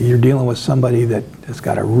mean, you're dealing with somebody that has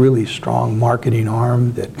got a really strong marketing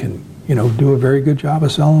arm that can, you know, do a very good job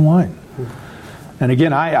of selling wine. And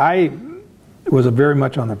again, I was very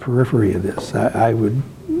much on the periphery of this. I would,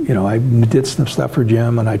 you know, I did some stuff for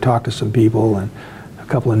Jim, and I talked to some people, and a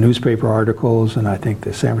couple of newspaper articles, and I think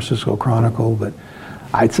the San Francisco Chronicle. But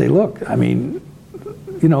I'd say, look, I mean,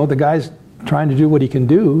 you know, the guy's trying to do what he can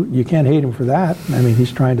do. You can't hate him for that. I mean,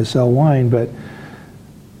 he's trying to sell wine, but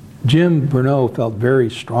Jim Bruneau felt very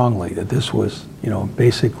strongly that this was, you know,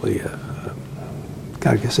 basically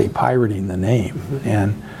gotta say, pirating the name.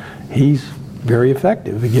 And he's very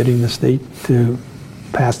effective at getting the state to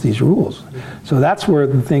pass these rules. So that's where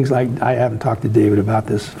the things like, I haven't talked to David about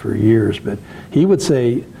this for years, but he would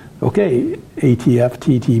say, okay, ATF,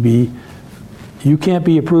 TTB, you can't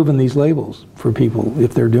be approving these labels for people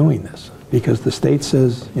if they're doing this, because the state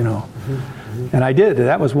says, you know. And I did.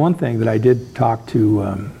 That was one thing that I did talk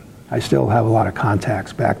to. I still have a lot of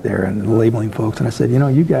contacts back there and the labeling folks, and I said, you know,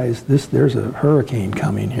 you guys, there's a hurricane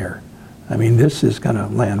coming here. I mean, this is going to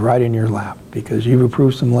land right in your lap, because you've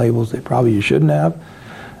approved some labels that probably you shouldn't have,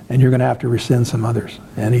 and you're going to have to rescind some others.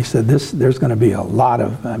 And he said, there's going to be a lot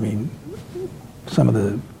of, I mean, some of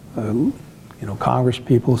the, you know, Congress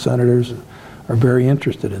people, senators are very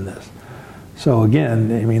interested in this. So again,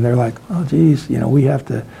 I mean, they're like, oh, geez, you know, we have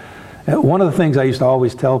to. One of the things I used to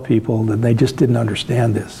always tell people, that they just didn't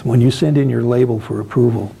understand this. When you send in your label for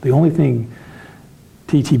approval, the only thing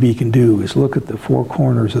TTB can do is look at the four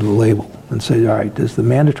corners of the label and say, all right, does the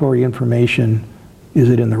mandatory information, is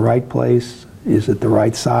it in the right place? Is it the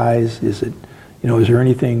right size? Is it, you know, is there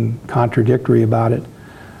anything contradictory about it?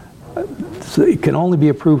 So it can only be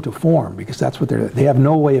approved to form, because that's what they have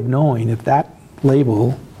no way of knowing if that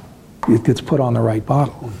label, it gets put on the right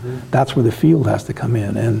bottle. That's where the field has to come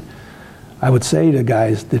in. And I would say to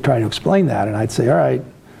guys to try to explain that, and I'd say, all right,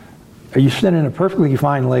 are you sending a perfectly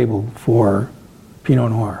fine label for Pinot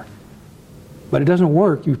Noir? But it doesn't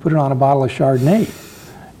work. You put it on a bottle of Chardonnay.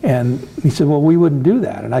 And he said, well, we wouldn't do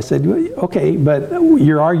that. And I said, okay, but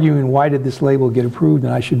you're arguing, why did this label get approved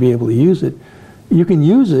and I should be able to use it? You can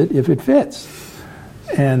use it if it fits.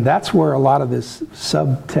 And that's where a lot of this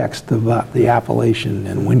subtext about the appellation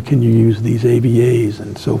and when can you use these ABAs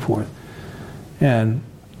and so forth. And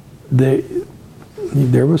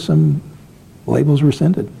there was some labels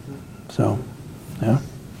rescinded. So, yeah.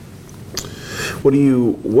 What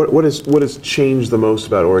has changed the most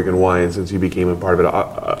about Oregon wine since you became a part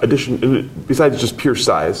of it? Besides just pure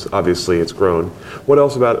size, obviously it's grown. What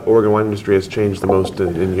else about Oregon wine industry has changed the most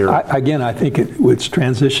in your? Again, I think it's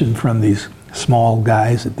transitioned from these small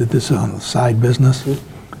guys that did this on the side business.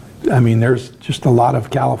 I mean, there's just a lot of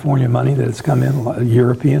California money that has come in, a lot of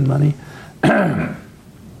European money,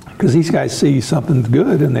 because these guys see something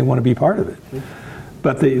good and they want to be part of it.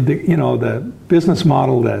 But the business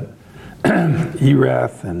model that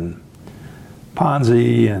Erath and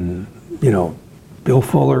Ponzi and, you know, Bill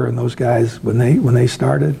Fuller and those guys, when they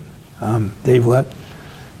started, Dave Lett,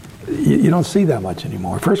 you don't see that much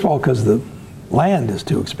anymore. First of all, because the land is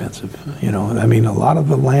too expensive. You know, I mean, a lot of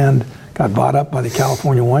the land got bought up by the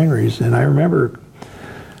California wineries, and I remember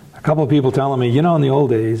a couple of people telling me, you know, in the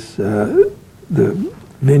old days, the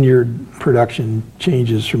vineyard production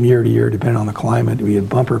changes from year to year depending on the climate. We had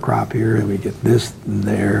bumper crop here, and we get this and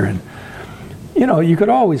there, and you know, you could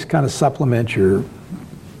always kind of supplement your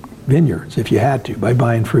vineyards if you had to by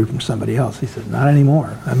buying fruit from somebody else. He said, not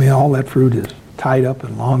anymore. I mean, all that fruit is tied up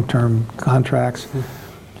in long-term contracts,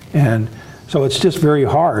 and so it's just very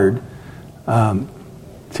hard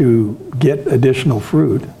to get additional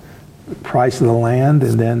fruit. Price of the land,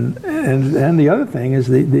 and then and the other thing is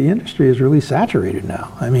the industry is really saturated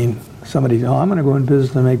now. I mean, somebody, I'm going to go in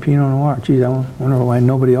business and make Pinot Noir. Geez, I wonder why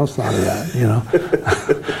nobody else thought of that, you know.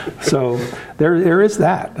 So there is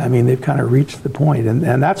that. I mean, they've kind of reached the point,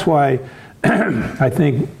 and that's why I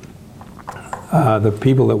think the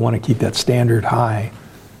people that want to keep that standard high,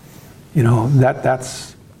 you know,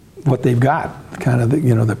 that's what they've got, kind of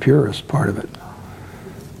the purest part of it.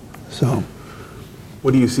 So.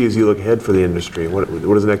 What do you see as you look ahead for the industry? What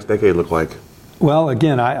does the next decade look like? Well,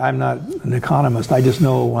 again, I'm not an economist. I just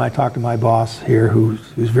know when I talk to my boss here, who's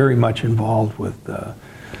very much involved with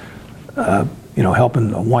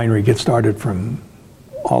helping a winery get started from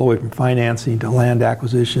all the way from financing to land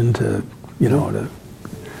acquisition to,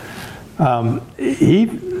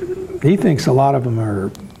 he thinks a lot of them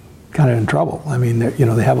are kind of in trouble. I mean,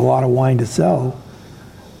 they have a lot of wine to sell,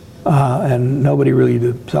 and nobody really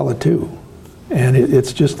to sell it to, and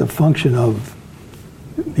it's just a function of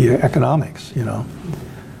the economics,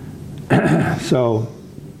 So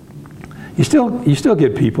you still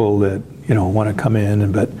get people that want to come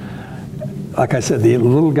in, but like I said, the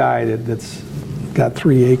little guy that's got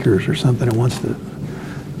 3 acres or something and wants to.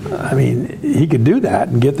 I mean, he could do that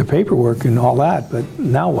and get the paperwork and all that, but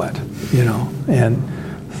now what? And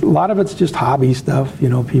a lot of it's just hobby stuff.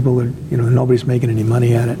 People are, nobody's making any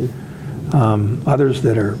money at it. Others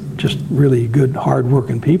that are just really good,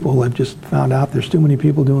 hard-working people have just found out there's too many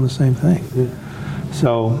people doing the same thing.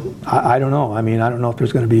 So I don't know. I mean, I don't know if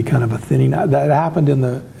there's going to be kind of a thinning. That happened in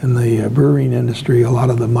the brewing industry. A lot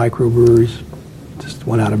of the microbreweries just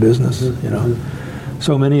went out of business.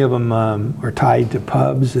 So many of them are tied to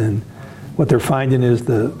pubs, and what they're finding is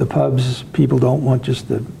the pubs, people don't want just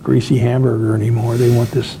the greasy hamburger anymore. They want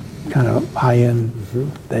this kind of high-end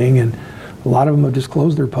thing, and a lot of them have just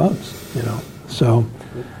closed their pubs, So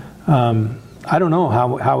I don't know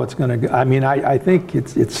how it's going to go. I mean, I think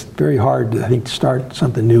it's very hard, to start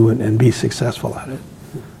something new and be successful at it.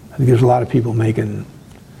 I think there's a lot of people making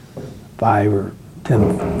 5 or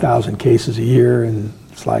 10,000 cases a year, and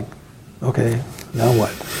it's like, okay, now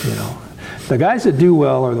what? The guys that do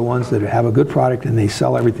well are the ones that have a good product and they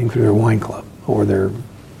sell everything through their wine club or their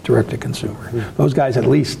direct-to-consumer. Those guys at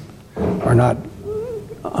least are not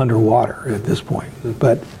underwater at this point.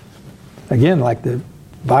 But again, like the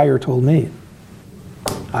buyer told me,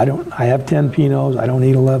 I have 10 Pinots, I don't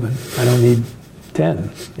need 11, I don't need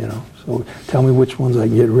 10, so tell me which ones I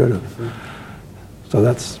can get rid of. So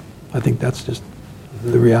I think that's just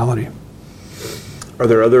the reality. Are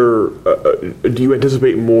there other, do you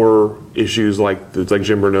anticipate more issues like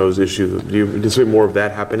Jim Bernau's issue? Do you anticipate more of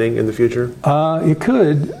that happening in the future? It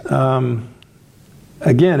could.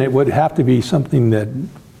 Again, it would have to be something that,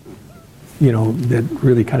 that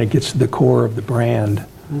really kind of gets to the core of the brand.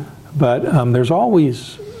 But there's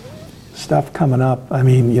always stuff coming up. I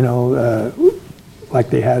mean, like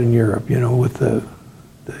they had in Europe, with the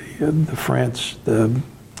France, the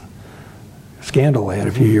scandal they had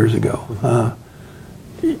a few years ago.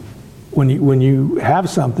 When you have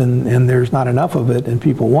something and there's not enough of it and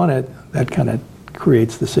people want it, that kind of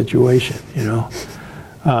creates the situation,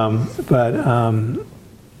 But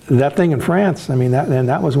that thing in France, I mean,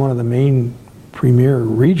 that was one of the main premier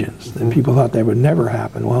regions that people thought that would never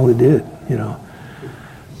happen. Well, it did,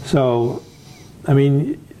 So, I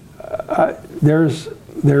mean, there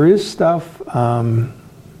is stuff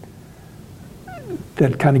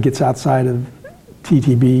that kind of gets outside of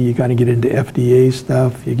TTB. You kind of get into FDA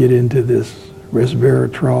stuff. You get into this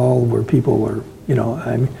resveratrol where people are,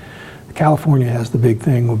 I mean, California has the big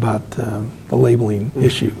thing about the labeling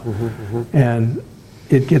issue. And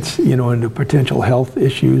it gets, into potential health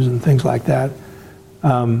issues and things like that.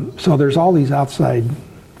 So there's all these outside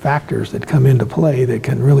factors that come into play that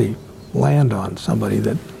can really land on somebody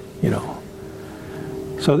that,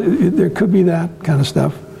 So there could be that kind of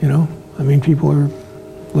stuff, I mean, people are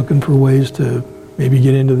looking for ways to maybe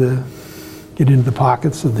get into the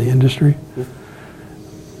pockets of the industry.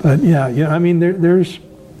 But I mean, there's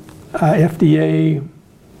FDA,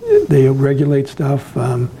 they regulate stuff,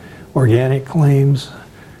 organic claims,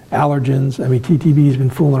 allergens. I mean, TTB's been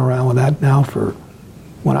fooling around with that now for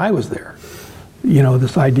when I was there.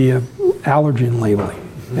 This idea of allergen labeling.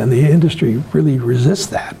 And the industry really resists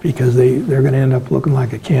that because they're going to end up looking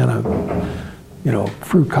like a can of,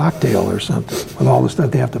 fruit cocktail or something with all the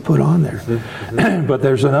stuff they have to put on there. But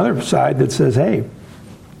there's another side that says, hey,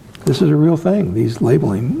 this is a real thing, these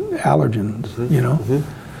labeling allergens,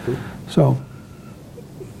 So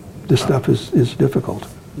this stuff is difficult.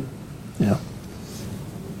 Yeah.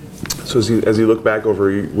 So as you look back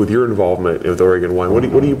over with your involvement with Oregon Wine, what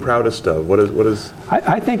are you proudest of? What is?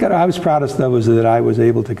 I think what I was proudest of was that I was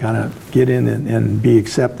able to kind of get in and be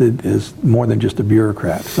accepted as more than just a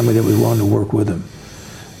bureaucrat, somebody that was willing to work with them.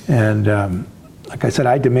 And like I said,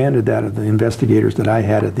 I demanded that of the investigators that I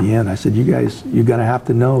had at the end. I said, you guys, you're going to have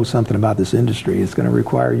to know something about this industry. It's going to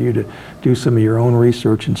require you to do some of your own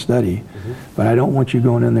research and study. But I don't want you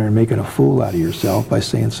going in there and making a fool out of yourself by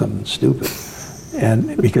saying something stupid.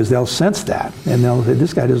 And because they'll sense that, and they'll say,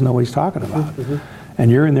 this guy doesn't know what he's talking about.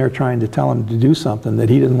 And you're in there trying to tell him to do something that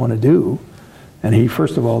he doesn't want to do, and he,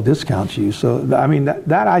 first of all, discounts you. So, I mean,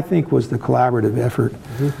 that I think was the collaborative effort.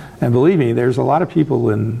 And believe me, there's a lot of people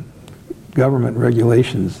in government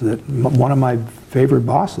regulations that one of my favorite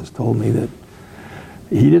bosses told me that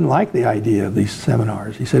he didn't like the idea of these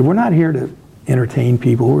seminars. He said, we're not here to entertain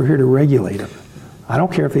people, we're here to regulate them. I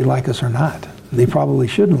don't care if they like us or not. They probably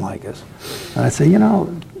shouldn't like us. And I say, you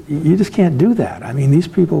know, you just can't do that. I mean, these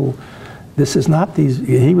people, this is not these,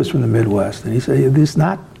 he was from the Midwest, and he said, this is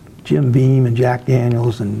not Jim Beam and Jack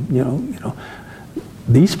Daniels and, you know,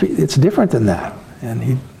 these, it's different than that. And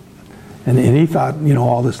he thought, you know,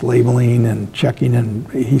 all this labeling and checking, and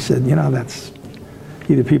he said, you know, that's,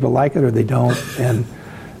 either people like it or they don't.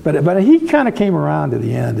 But he kind of came around to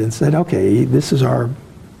the end and said, okay, this is our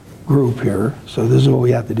group here, so this is what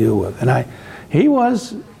we have to deal with. And he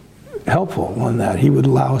was helpful on that. He would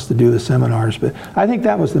allow us to do the seminars, but I think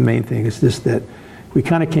that was the main thing. It's just that we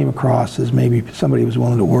kind of came across as maybe somebody was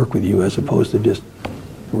willing to work with you as opposed to just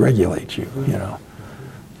regulate you, you know.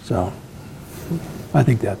 So I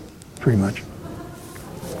think that pretty much.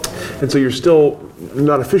 And so you're still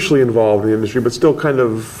not officially involved in the industry, but still kind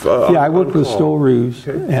of yeah, I worked with Stoel Rives,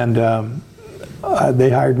 okay. And they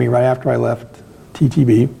hired me right after I left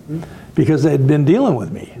TTB because they had been dealing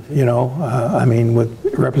with me, you know, I mean,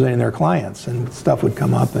 with representing their clients, and stuff would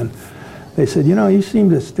come up, and they said, you know, you seem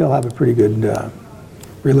to still have a pretty good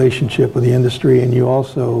relationship with the industry, and you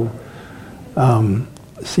also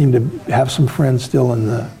seem to have some friends still in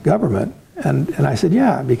the government. And I said,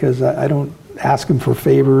 yeah, because I don't ask them for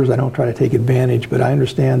favors, I don't try to take advantage, but I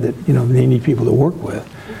understand that, you know, they need people to work with.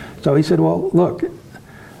 So he said, well, look,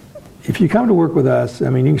 if you come to work with us, I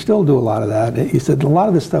mean, you can still do a lot of that. He said, a lot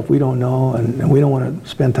of this stuff we don't know, and we don't want to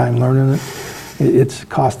spend time learning it. It's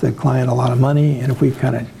cost the client a lot of money, and if we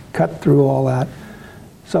kind of cut through all that.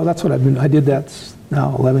 So that's what I did that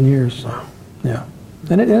now 11 years. Wow. Yeah.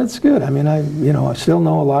 And it's good. I mean, I still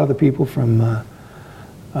know a lot of the people from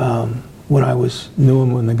when I knew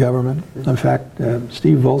him in the government. In fact,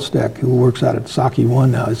 Steve Volstek, who works out at Saki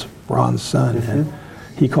One now, is Ron's son, and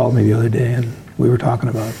he called me the other day, and we were talking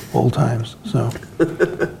about old times. So,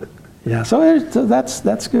 yeah. So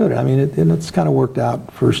that's good. I mean, it's kind of worked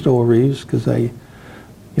out for Stoel Rives because you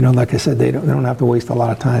know, like I said, they don't have to waste a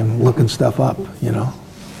lot of time looking stuff up. You know.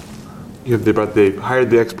 They hired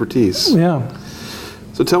the expertise. Yeah.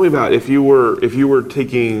 So tell me about if it were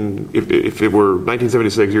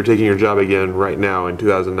 1976, you're taking your job again right now in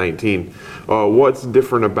 2019. What's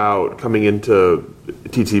different about coming into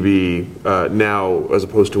TTB now as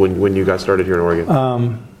opposed to when you got started here in Oregon?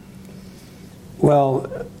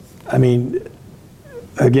 Well, I mean,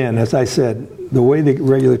 again, as I said, the way the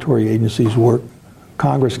regulatory agencies work,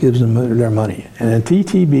 Congress gives them their money, and in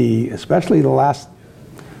TTB, especially the last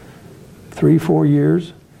 3-4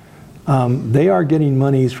 years. They are getting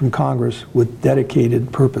monies from Congress with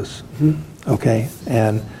dedicated purpose, okay?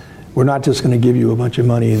 And we're not just going to give you a bunch of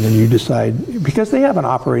money and then you decide, because they have an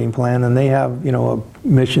operating plan and they have, you know,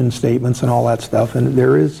 mission statements and all that stuff, and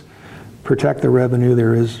there is protect the revenue,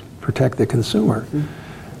 there is protect the consumer.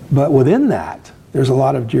 But within that, there's a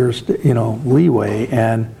lot of leeway,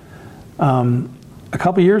 and a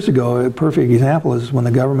couple years ago, a perfect example is when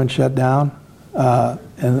the government shut down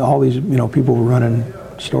and all these, you know, people were running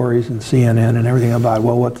stories and CNN and everything about,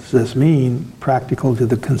 well, what does this mean practical to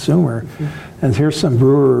the consumer? And here's some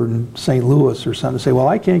brewer in St. Louis or something say, well,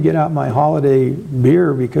 I can't get out my holiday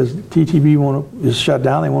beer because TTB is shut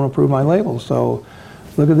down, they won't approve my label. So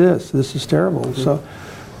look at this is terrible. So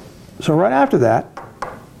right after that,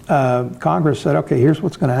 Congress said, okay, here's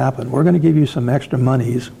what's going to happen. We're going to give you some extra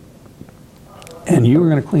monies, and you're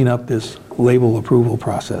going to clean up this label approval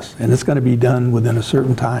process, and it's going to be done within a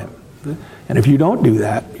certain time. And if you don't do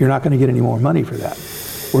that, you're not going to get any more money for that.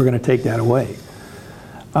 We're going to take that away.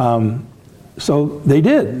 So they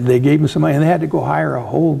did. They gave them some money, and they had to go hire a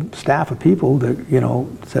whole staff of people to, you know,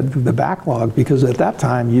 set the backlog, because at that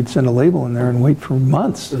time you'd send a label in there and wait for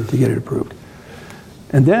months to get it approved.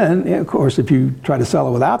 And then, of course, if you try to sell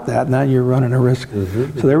it without that, now you're running a risk.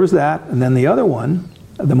 So there was that. And then the other one,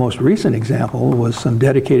 the most recent example, was some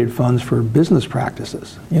dedicated funds for business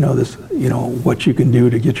practices. You know, what you can do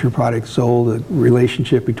to get your product sold, the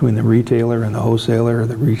relationship between the retailer and the wholesaler, or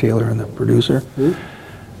the retailer and the producer.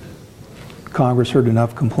 Congress heard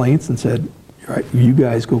enough complaints and said, all right, you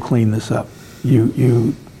guys go clean this up.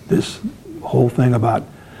 This whole thing about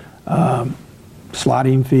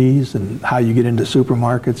slotting fees and how you get into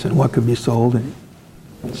supermarkets and what could be sold. And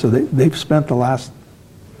so they've spent the last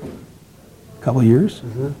couple of years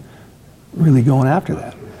really going after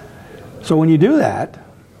that. So when you do that,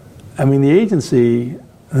 I mean, the agency,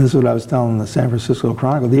 and this is what I was telling the San Francisco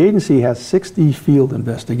Chronicle, the agency has 60 field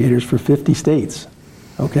investigators for 50 states,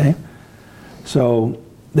 okay? So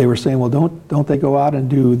they were saying, well, don't they go out and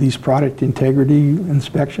do these product integrity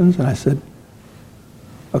inspections? And I said,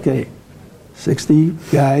 okay, 60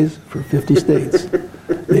 guys for 50 states.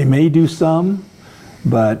 They may do some,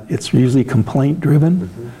 but it's usually complaint driven.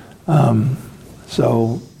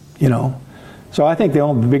 So I think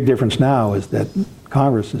the big difference now is that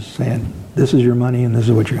Congress is saying, this is your money and this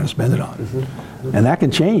is what you're going to spend it on. And that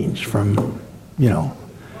can change from,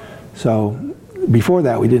 so before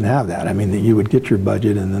that we didn't have that. I mean, you would get your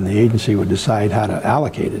budget and then the agency would decide how to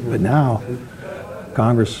allocate it. But now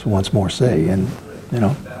Congress wants more say, and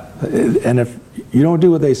and if you don't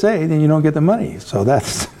do what they say, then you don't get the money. So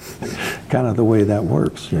that's kind of the way that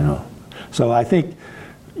works, So I think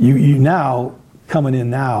you now, coming in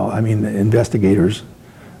now, I mean, the investigators,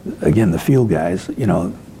 again, the field guys,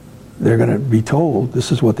 they're going to be told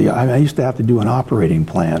this is what I used to have to do an operating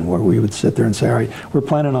plan where we would sit there and say, all right, we're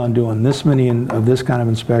planning on doing this many of this kind of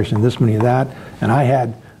inspection, this many of that, and I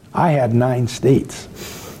had 9 states.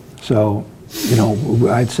 So,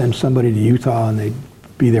 I'd send somebody to Utah and they'd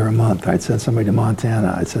be there a month. I'd send somebody to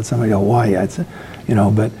Montana. I'd send somebody to Hawaii.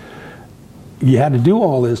 But you had to do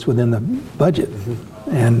all this within the budget.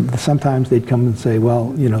 And sometimes they'd come and say,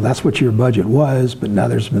 well, that's what your budget was, but now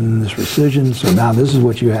there's been this rescission, so now this is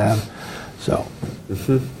what you have. So,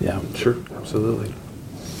 yeah. Sure, absolutely.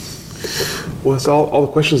 Well, that's all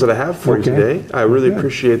the questions that I have for you today. I really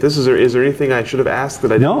appreciate this. Is there anything I should have asked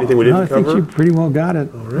that anything we didn't cover? No, I think you pretty well got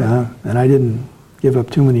it. All right. And I didn't give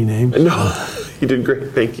up too many names. No, you did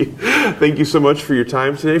great. Thank you. Thank you so much for your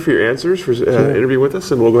time today, for your answers, for interviewing with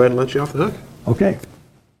us, and we'll go ahead and let you off the hook. Okay.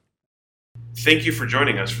 Thank you for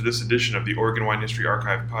joining us for this edition of the Oregon Wine History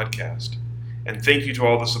Archive podcast. And thank you to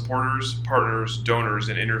all the supporters, partners, donors,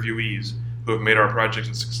 and interviewees who have made our project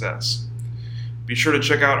a success. Be sure to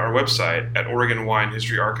check out our website at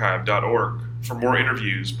OregonWineHistoryArchive.org for more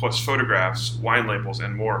interviews, plus photographs, wine labels,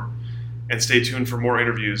 and more. And stay tuned for more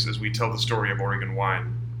interviews as we tell the story of Oregon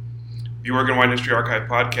wine. The Oregon Wine History Archive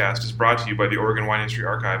podcast is brought to you by the Oregon Wine History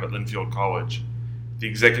Archive at Linfield College. The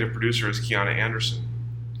executive producer is Kiana Anderson.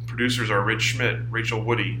 Producers are Rich Schmidt, Rachel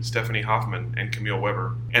Woody, Stephanie Hoffman, and Camille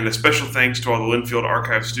Weber. And a special thanks to all the Linfield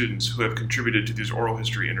Archive students who have contributed to these oral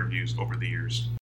history interviews over the years.